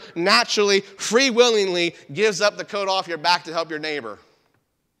here naturally, free willingly gives up the coat off your back to help your neighbor?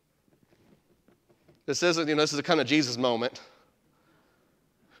 This is a kind of Jesus moment.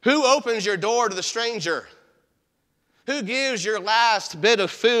 Who opens your door to the stranger? Who gives your last bit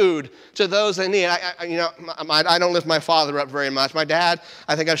of food to those in need? I don't lift my father up very much. My dad,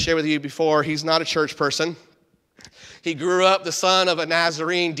 I think I've shared with you before, he's not a church person. He grew up the son of a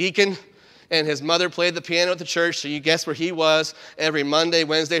Nazarene deacon, and his mother played the piano at the church, so you guess where he was every Monday,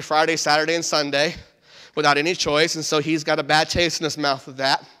 Wednesday, Friday, Saturday, and Sunday without any choice, and so he's got a bad taste in his mouth of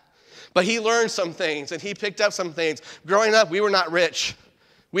that. But he learned some things, and he picked up some things. Growing up, we were not rich.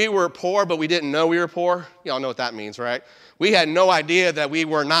 We were poor, but we didn't know we were poor. Y'all know what that means, right? We had no idea that we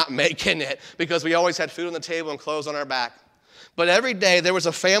were not making it because we always had food on the table and clothes on our back. But every day, there was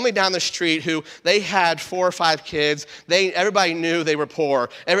a family down the street who they had 4 or 5 kids. Everybody knew they were poor.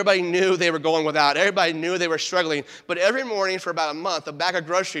 Everybody knew they were going without. Everybody knew they were struggling. But every morning for about a month, a bag of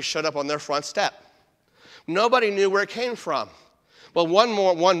groceries showed up on their front step. Nobody knew where it came from. Well, one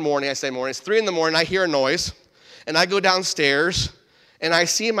morning, it's 3 in the morning, I hear a noise, and I go downstairs, and I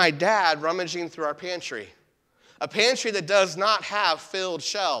see my dad rummaging through our pantry, a pantry that does not have filled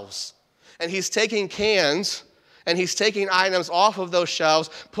shelves. And he's taking cans, and he's taking items off of those shelves,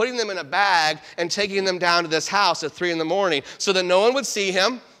 putting them in a bag, and taking them down to this house at 3 in the morning so that no one would see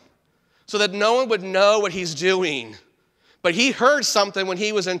him, so that no one would know what he's doing. But he heard something when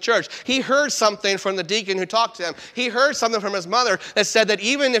he was in church. He heard something from the deacon who talked to him. He heard something from his mother that said that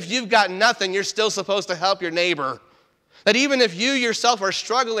even if you've got nothing, you're still supposed to help your neighbor. That even if you yourself are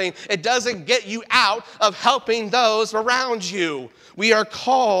struggling, it doesn't get you out of helping those around you. We are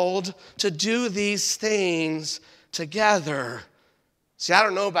called to do these things together. See, I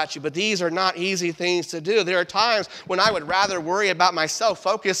don't know about you, but these are not easy things to do. There are times when I would rather worry about myself,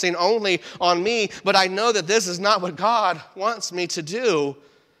 focusing only on me, but I know that this is not what God wants me to do.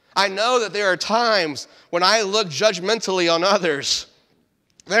 I know that there are times when I look judgmentally on others.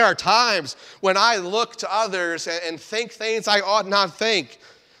 There are times when I look to others and think things I ought not think.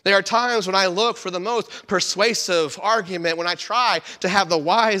 There are times when I look for the most persuasive argument, when I try to have the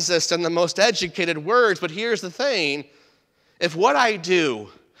wisest and the most educated words. But here's the thing. If what I do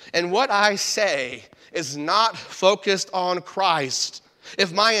and what I say is not focused on Christ,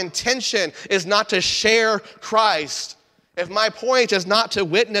 if my intention is not to share Christ, if my point is not to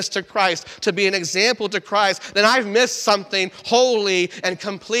witness to Christ, to be an example to Christ, then I've missed something wholly and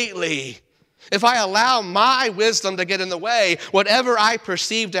completely. If I allow my wisdom to get in the way, whatever I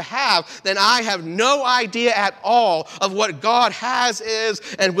perceive to have, then I have no idea at all of what God has, is,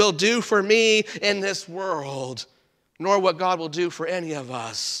 and will do for me in this world, nor what God will do for any of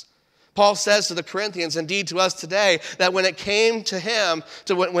us. Paul says to the Corinthians, indeed to us today, that when it came to him,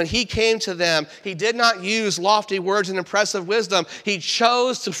 when he came to them, he did not use lofty words and impressive wisdom. He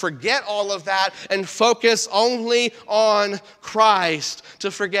chose to forget all of that and focus only on Christ,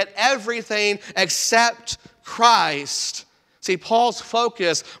 to forget everything except Christ. See, Paul's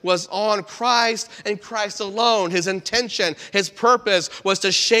focus was on Christ and Christ alone. His intention, his purpose was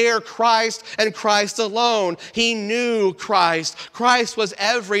to share Christ and Christ alone. He knew Christ. Christ was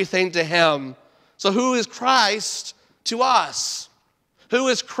everything to him. So who is Christ to us? Who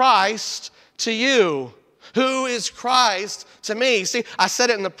is Christ to you? Who is Christ to me? See, I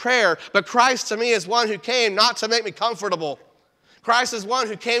said it in the prayer, but Christ to me is one who came not to make me comfortable. Christ is one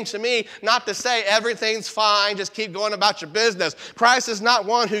who came to me not to say everything's fine, just keep going about your business. Christ is not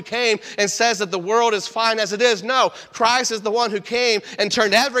one who came and says that the world is fine as it is. No, Christ is the one who came and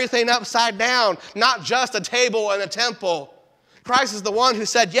turned everything upside down, not just a table and a temple. Christ is the one who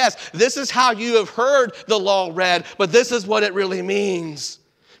said, yes, this is how you have heard the law read, but this is what it really means.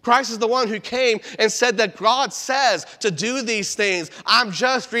 Christ is the one who came and said that God says to do these things. I'm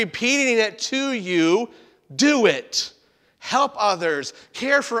just repeating it to you. Do it. Help others,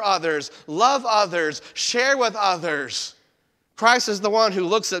 care for others, love others, share with others. Christ is the one who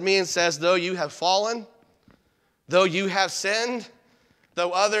looks at me and says, though you have fallen, though you have sinned, though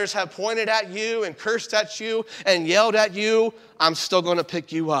others have pointed at you and cursed at you and yelled at you, I'm still going to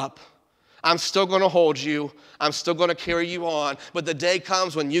pick you up. I'm still going to hold you. I'm still going to carry you on. But the day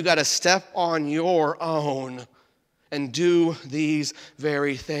comes when you got to step on your own and do these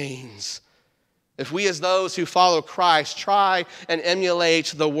very things. If we as those who follow Christ try and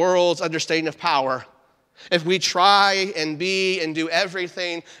emulate the world's understanding of power, if we try and be and do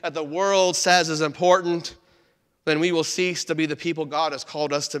everything that the world says is important, then we will cease to be the people God has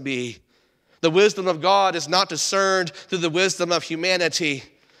called us to be. The wisdom of God is not discerned through the wisdom of humanity.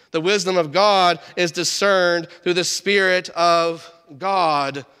 The wisdom of God is discerned through the Spirit of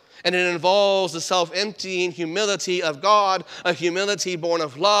God. And it involves the self-emptying humility of God, a humility born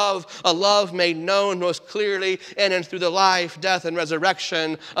of love, a love made known most clearly in and through the life, death, and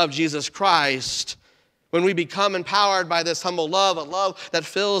resurrection of Jesus Christ. When we become empowered by this humble love, a love that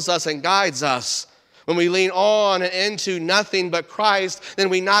fills us and guides us, when we lean on and into nothing but Christ, then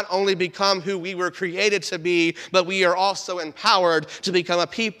we not only become who we were created to be, but we are also empowered to become a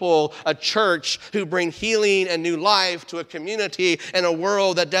people, a church, who bring healing and new life to a community and a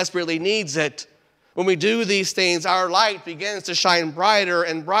world that desperately needs it. When we do these things, our light begins to shine brighter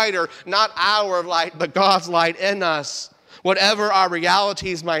and brighter, not our light, but God's light in us. Whatever our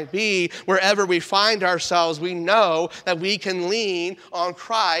realities might be, wherever we find ourselves, we know that we can lean on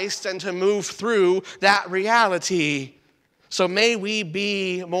Christ and to move through that reality. So may we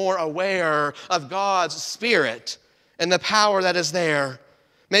be more aware of God's Spirit and the power that is there.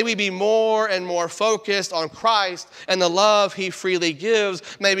 May we be more and more focused on Christ and the love He freely gives.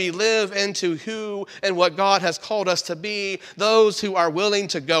 May we live into who and what God has called us to be, those who are willing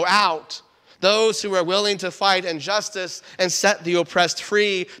to go out, those who are willing to fight injustice and set the oppressed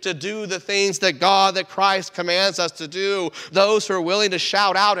free, to do the things that Christ commands us to do, those who are willing to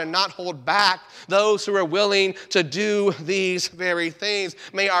shout out and not hold back, those who are willing to do these very things.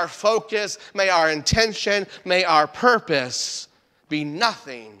 May our focus, may our intention, may our purpose be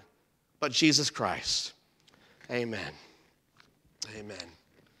nothing but Jesus Christ. Amen. Amen.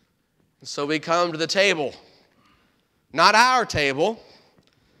 And so we come to the table, not our table,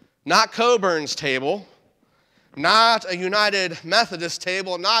 not Coburn's table, not a United Methodist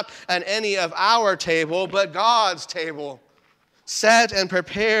table, not an any of our table, but God's table, set and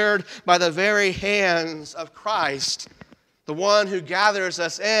prepared by the very hands of Christ, the one who gathers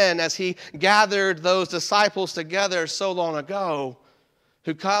us in as He gathered those disciples together so long ago,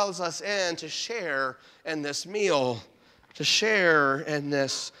 who calls us in to share in this meal, to share in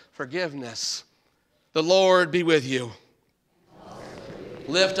this forgiveness. The Lord be with you.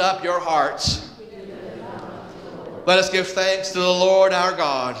 Lift up your hearts. Let us give thanks to the Lord our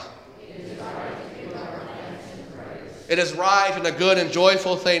God. It is right and a good and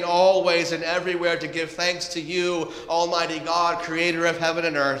joyful thing always and everywhere to give thanks to you, Almighty God, creator of heaven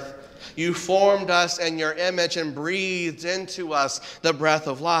and earth. You formed us in your image and breathed into us the breath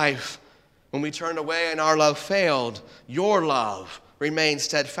of life. When we turned away and our love failed, your love remained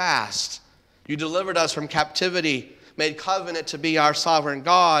steadfast. You delivered us from captivity, made covenant to be our sovereign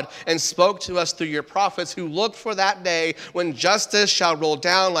God, and spoke to us through your prophets, who looked for that day when justice shall roll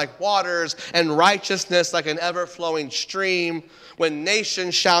down like waters and righteousness like an ever-flowing stream, when nation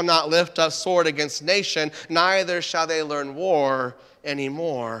shall not lift up sword against nation, neither shall they learn war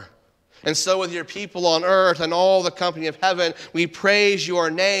anymore. And so with your people on earth and all the company of heaven, we praise your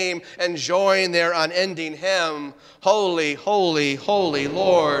name and join their unending hymn, Holy, holy, holy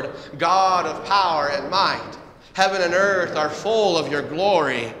Lord, God of power and might. Heaven and earth are full of your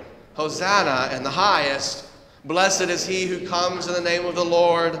glory. Hosanna in the highest. Blessed is he who comes in the name of the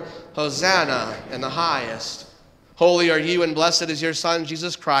Lord. Hosanna in the highest. Holy are you, and blessed is your Son,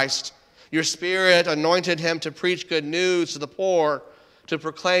 Jesus Christ. Your Spirit anointed him to preach good news to the poor, to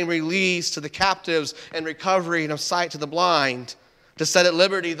proclaim release to the captives and recovery of sight to the blind, to set at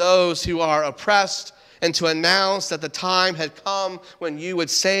liberty those who are oppressed, and to announce that the time had come when you would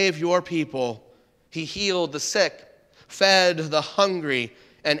save your people. He healed the sick, fed the hungry,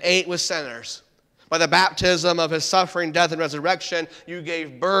 and ate with sinners. By the baptism of his suffering, death, and resurrection, you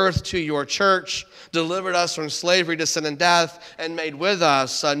gave birth to your church, delivered us from slavery to sin and death, and made with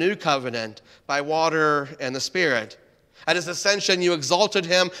us a new covenant by water and the Spirit. At his ascension, you exalted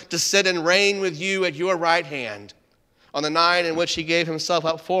him to sit and reign with you at your right hand. On the night in which he gave himself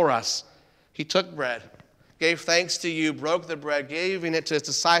up for us, he took bread, gave thanks to you, broke the bread, giving it to his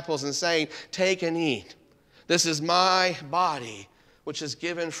disciples, and saying, "Take and eat. This is my body, which is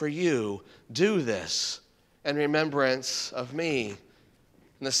given for you. Do this in remembrance of me."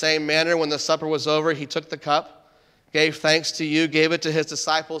 In the same manner, when the supper was over, he took the cup, gave thanks to you, gave it to his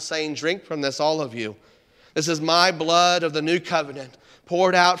disciples, saying, "Drink from this, all of you. This is my blood of the new covenant,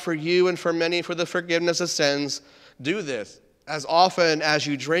 poured out for you and for many for the forgiveness of sins. Do this as often as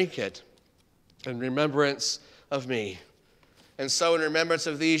you drink it in remembrance of me." And so in remembrance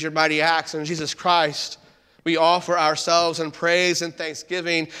of these, your mighty acts in Jesus Christ, we offer ourselves in praise and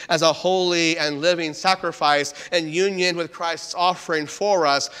thanksgiving as a holy and living sacrifice in union with Christ's offering for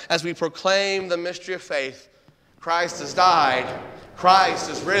us as we proclaim the mystery of faith. Christ has died. Christ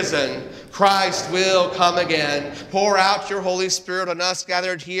is risen. Christ will come again. Pour out your Holy Spirit on us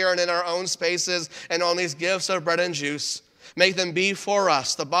gathered here and in our own spaces and on these gifts of bread and juice. Make them be for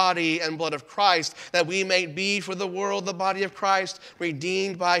us the body and blood of Christ, that we may be for the world the body of Christ,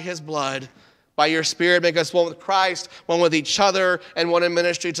 redeemed by his blood. By your Spirit, make us one with Christ, one with each other, and one in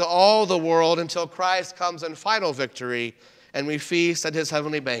ministry to all the world until Christ comes in final victory and we feast at his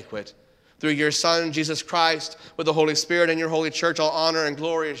heavenly banquet. Through your Son, Jesus Christ, with the Holy Spirit and your holy church, all honor and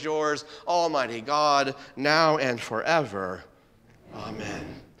glory is yours, Almighty God, now and forever.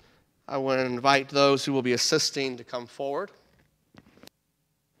 Amen. I want to invite those who will be assisting to come forward.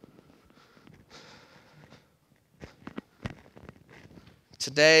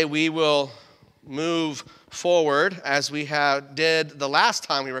 Today we will move forward as we did the last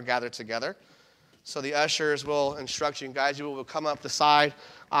time we were gathered together. So the ushers will instruct you and guide you. We will come up the side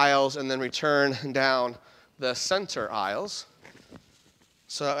aisles and then return down the center aisles.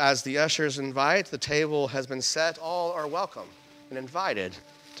 So as the ushers invite, the table has been set. All are welcome and invited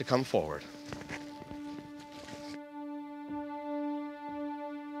to come forward.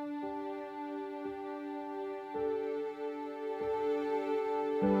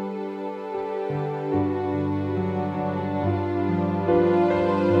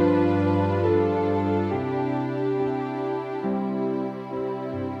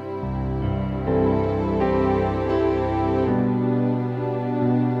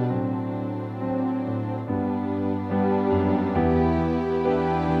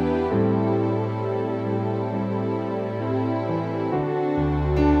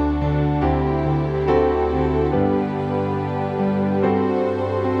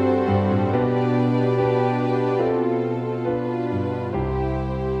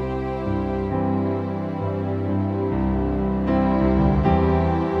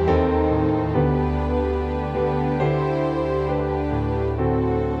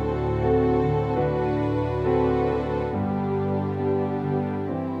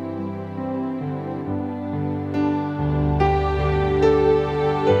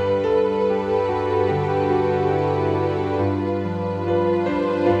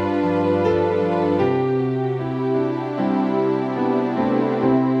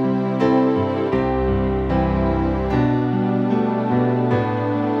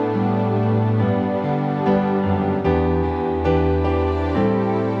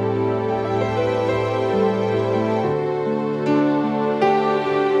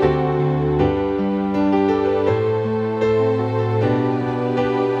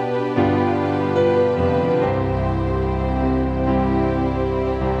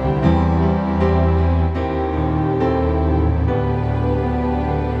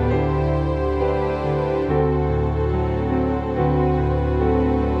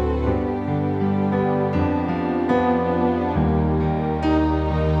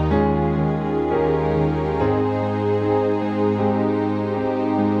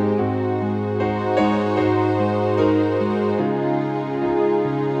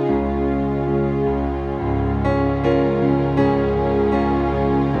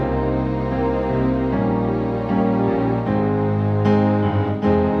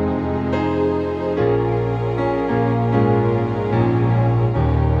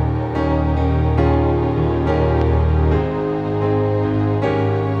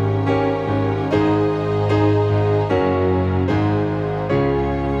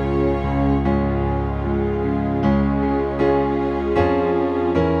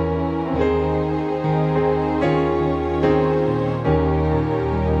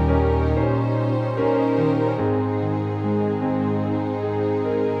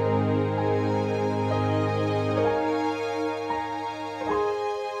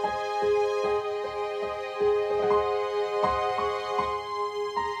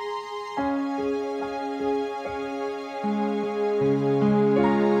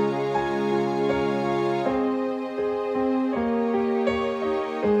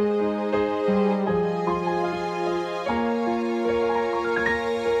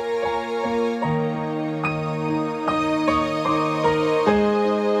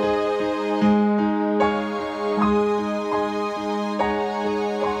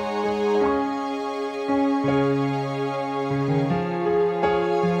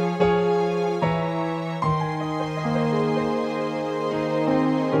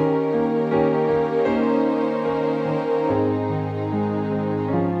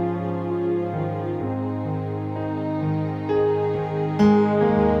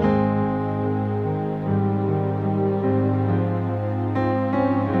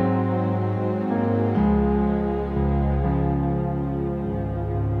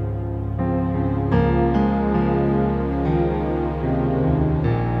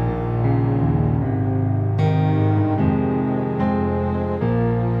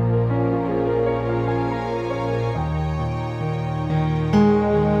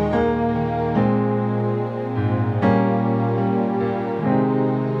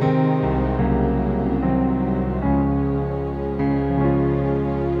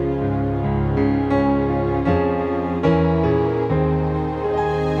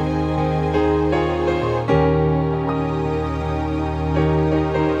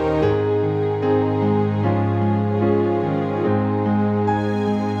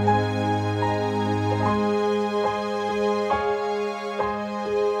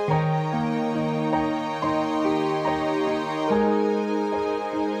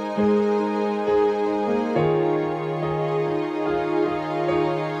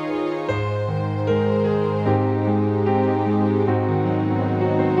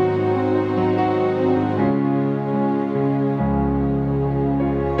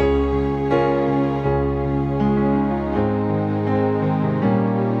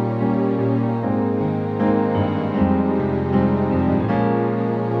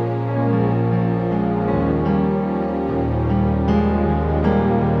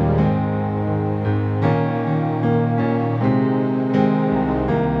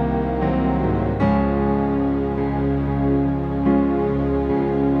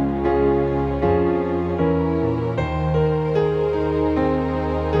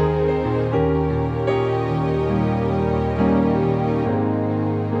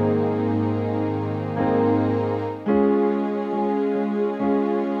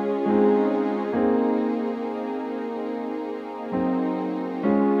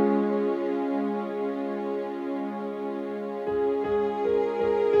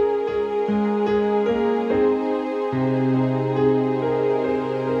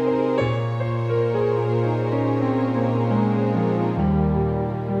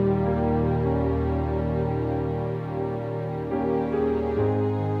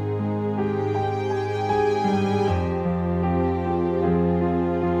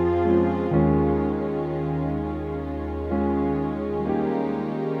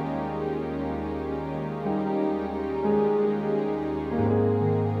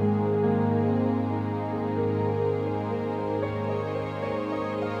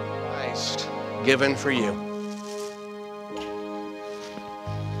 given for you.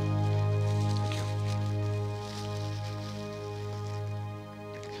 Thank you.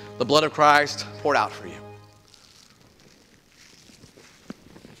 The blood of Christ poured out for you.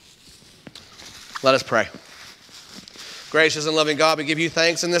 Let us pray. Gracious and loving God, we give you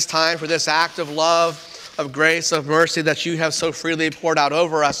thanks in this time for this act of love, of grace, of mercy that you have so freely poured out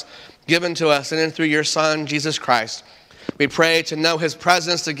over us, given to us, and in through your Son, Jesus Christ. We pray to know his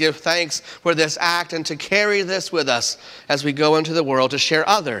presence, to give thanks for this act, and to carry this with us as we go into the world, to share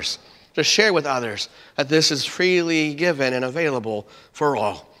with others that this is freely given and available for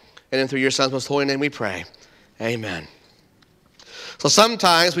all. And in through your Son's most holy name we pray. Amen. So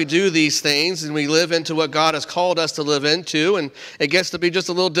sometimes we do these things and we live into what God has called us to live into, and it gets to be just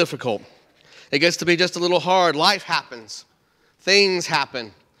a little difficult. It gets to be just a little hard. Life happens. Things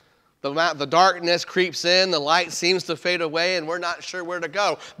happen. The darkness creeps in, the light seems to fade away, and we're not sure where to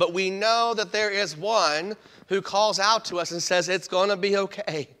go. But we know that there is one who calls out to us and says, it's going to be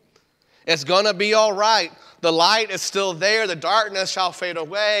okay. It's going to be all right. The light is still there. The darkness shall fade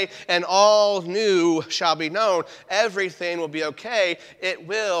away, and all new shall be known. Everything will be okay. It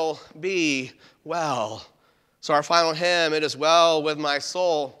will be well. So our final hymn, It Is Well With My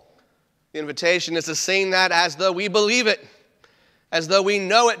Soul. The invitation is to sing that as though we believe it, as though we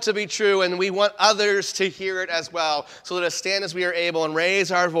know it to be true, and we want others to hear it as well. So let us stand as we are able and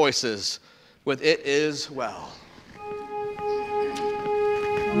raise our voices with It Is Well.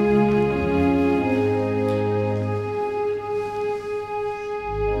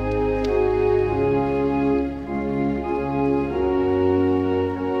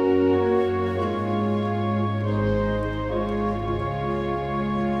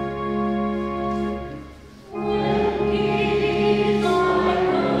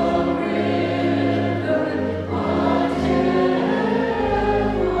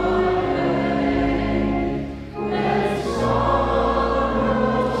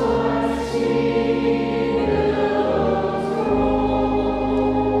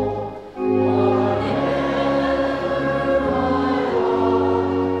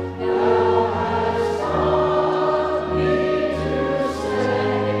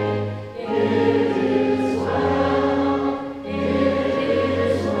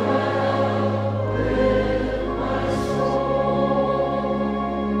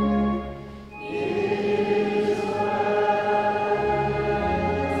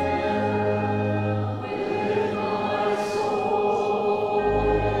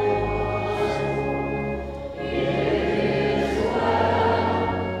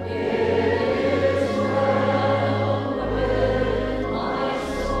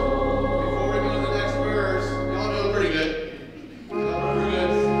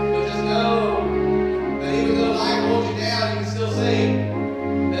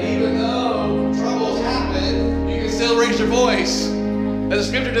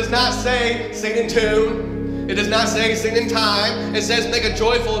 Sing in tune. It does not say sing in time. It says make a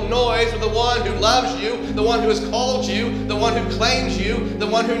joyful noise with the one who loves you, the one who has called you, the one who claims you, the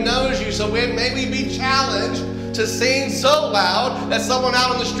one who knows you. So may we be challenged to sing so loud that someone out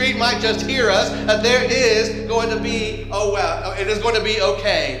on the street might just hear us, that there is going to be, it is going to be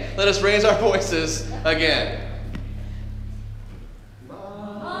okay. Let us raise our voices again.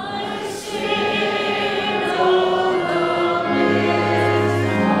 Oh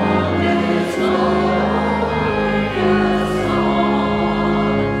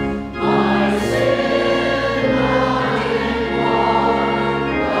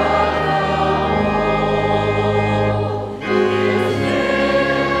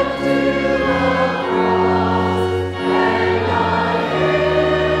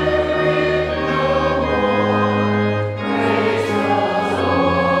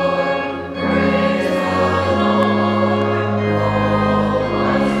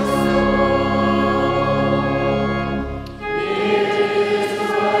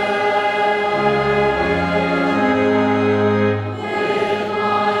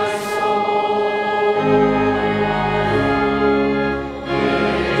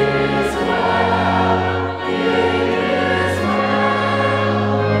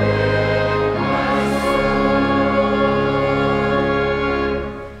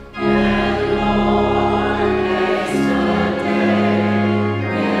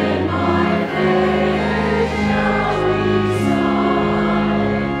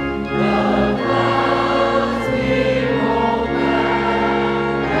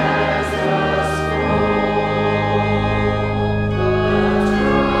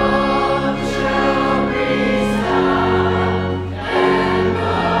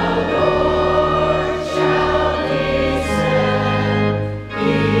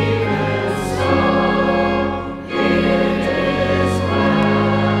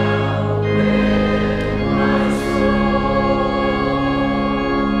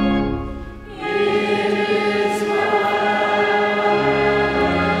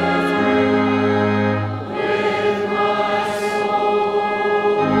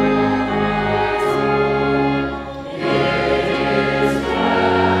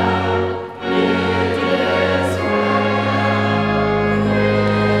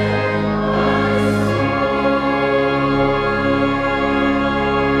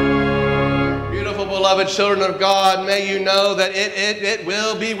beloved children of God, may you know that it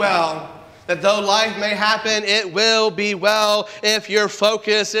will be well. That though life may happen, it will be well if your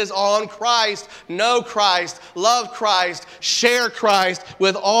focus is on Christ. Know Christ, love Christ, share Christ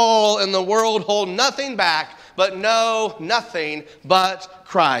with all in the world. Hold nothing back, but know nothing but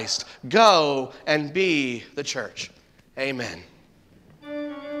Christ. Go and be the church. Amen.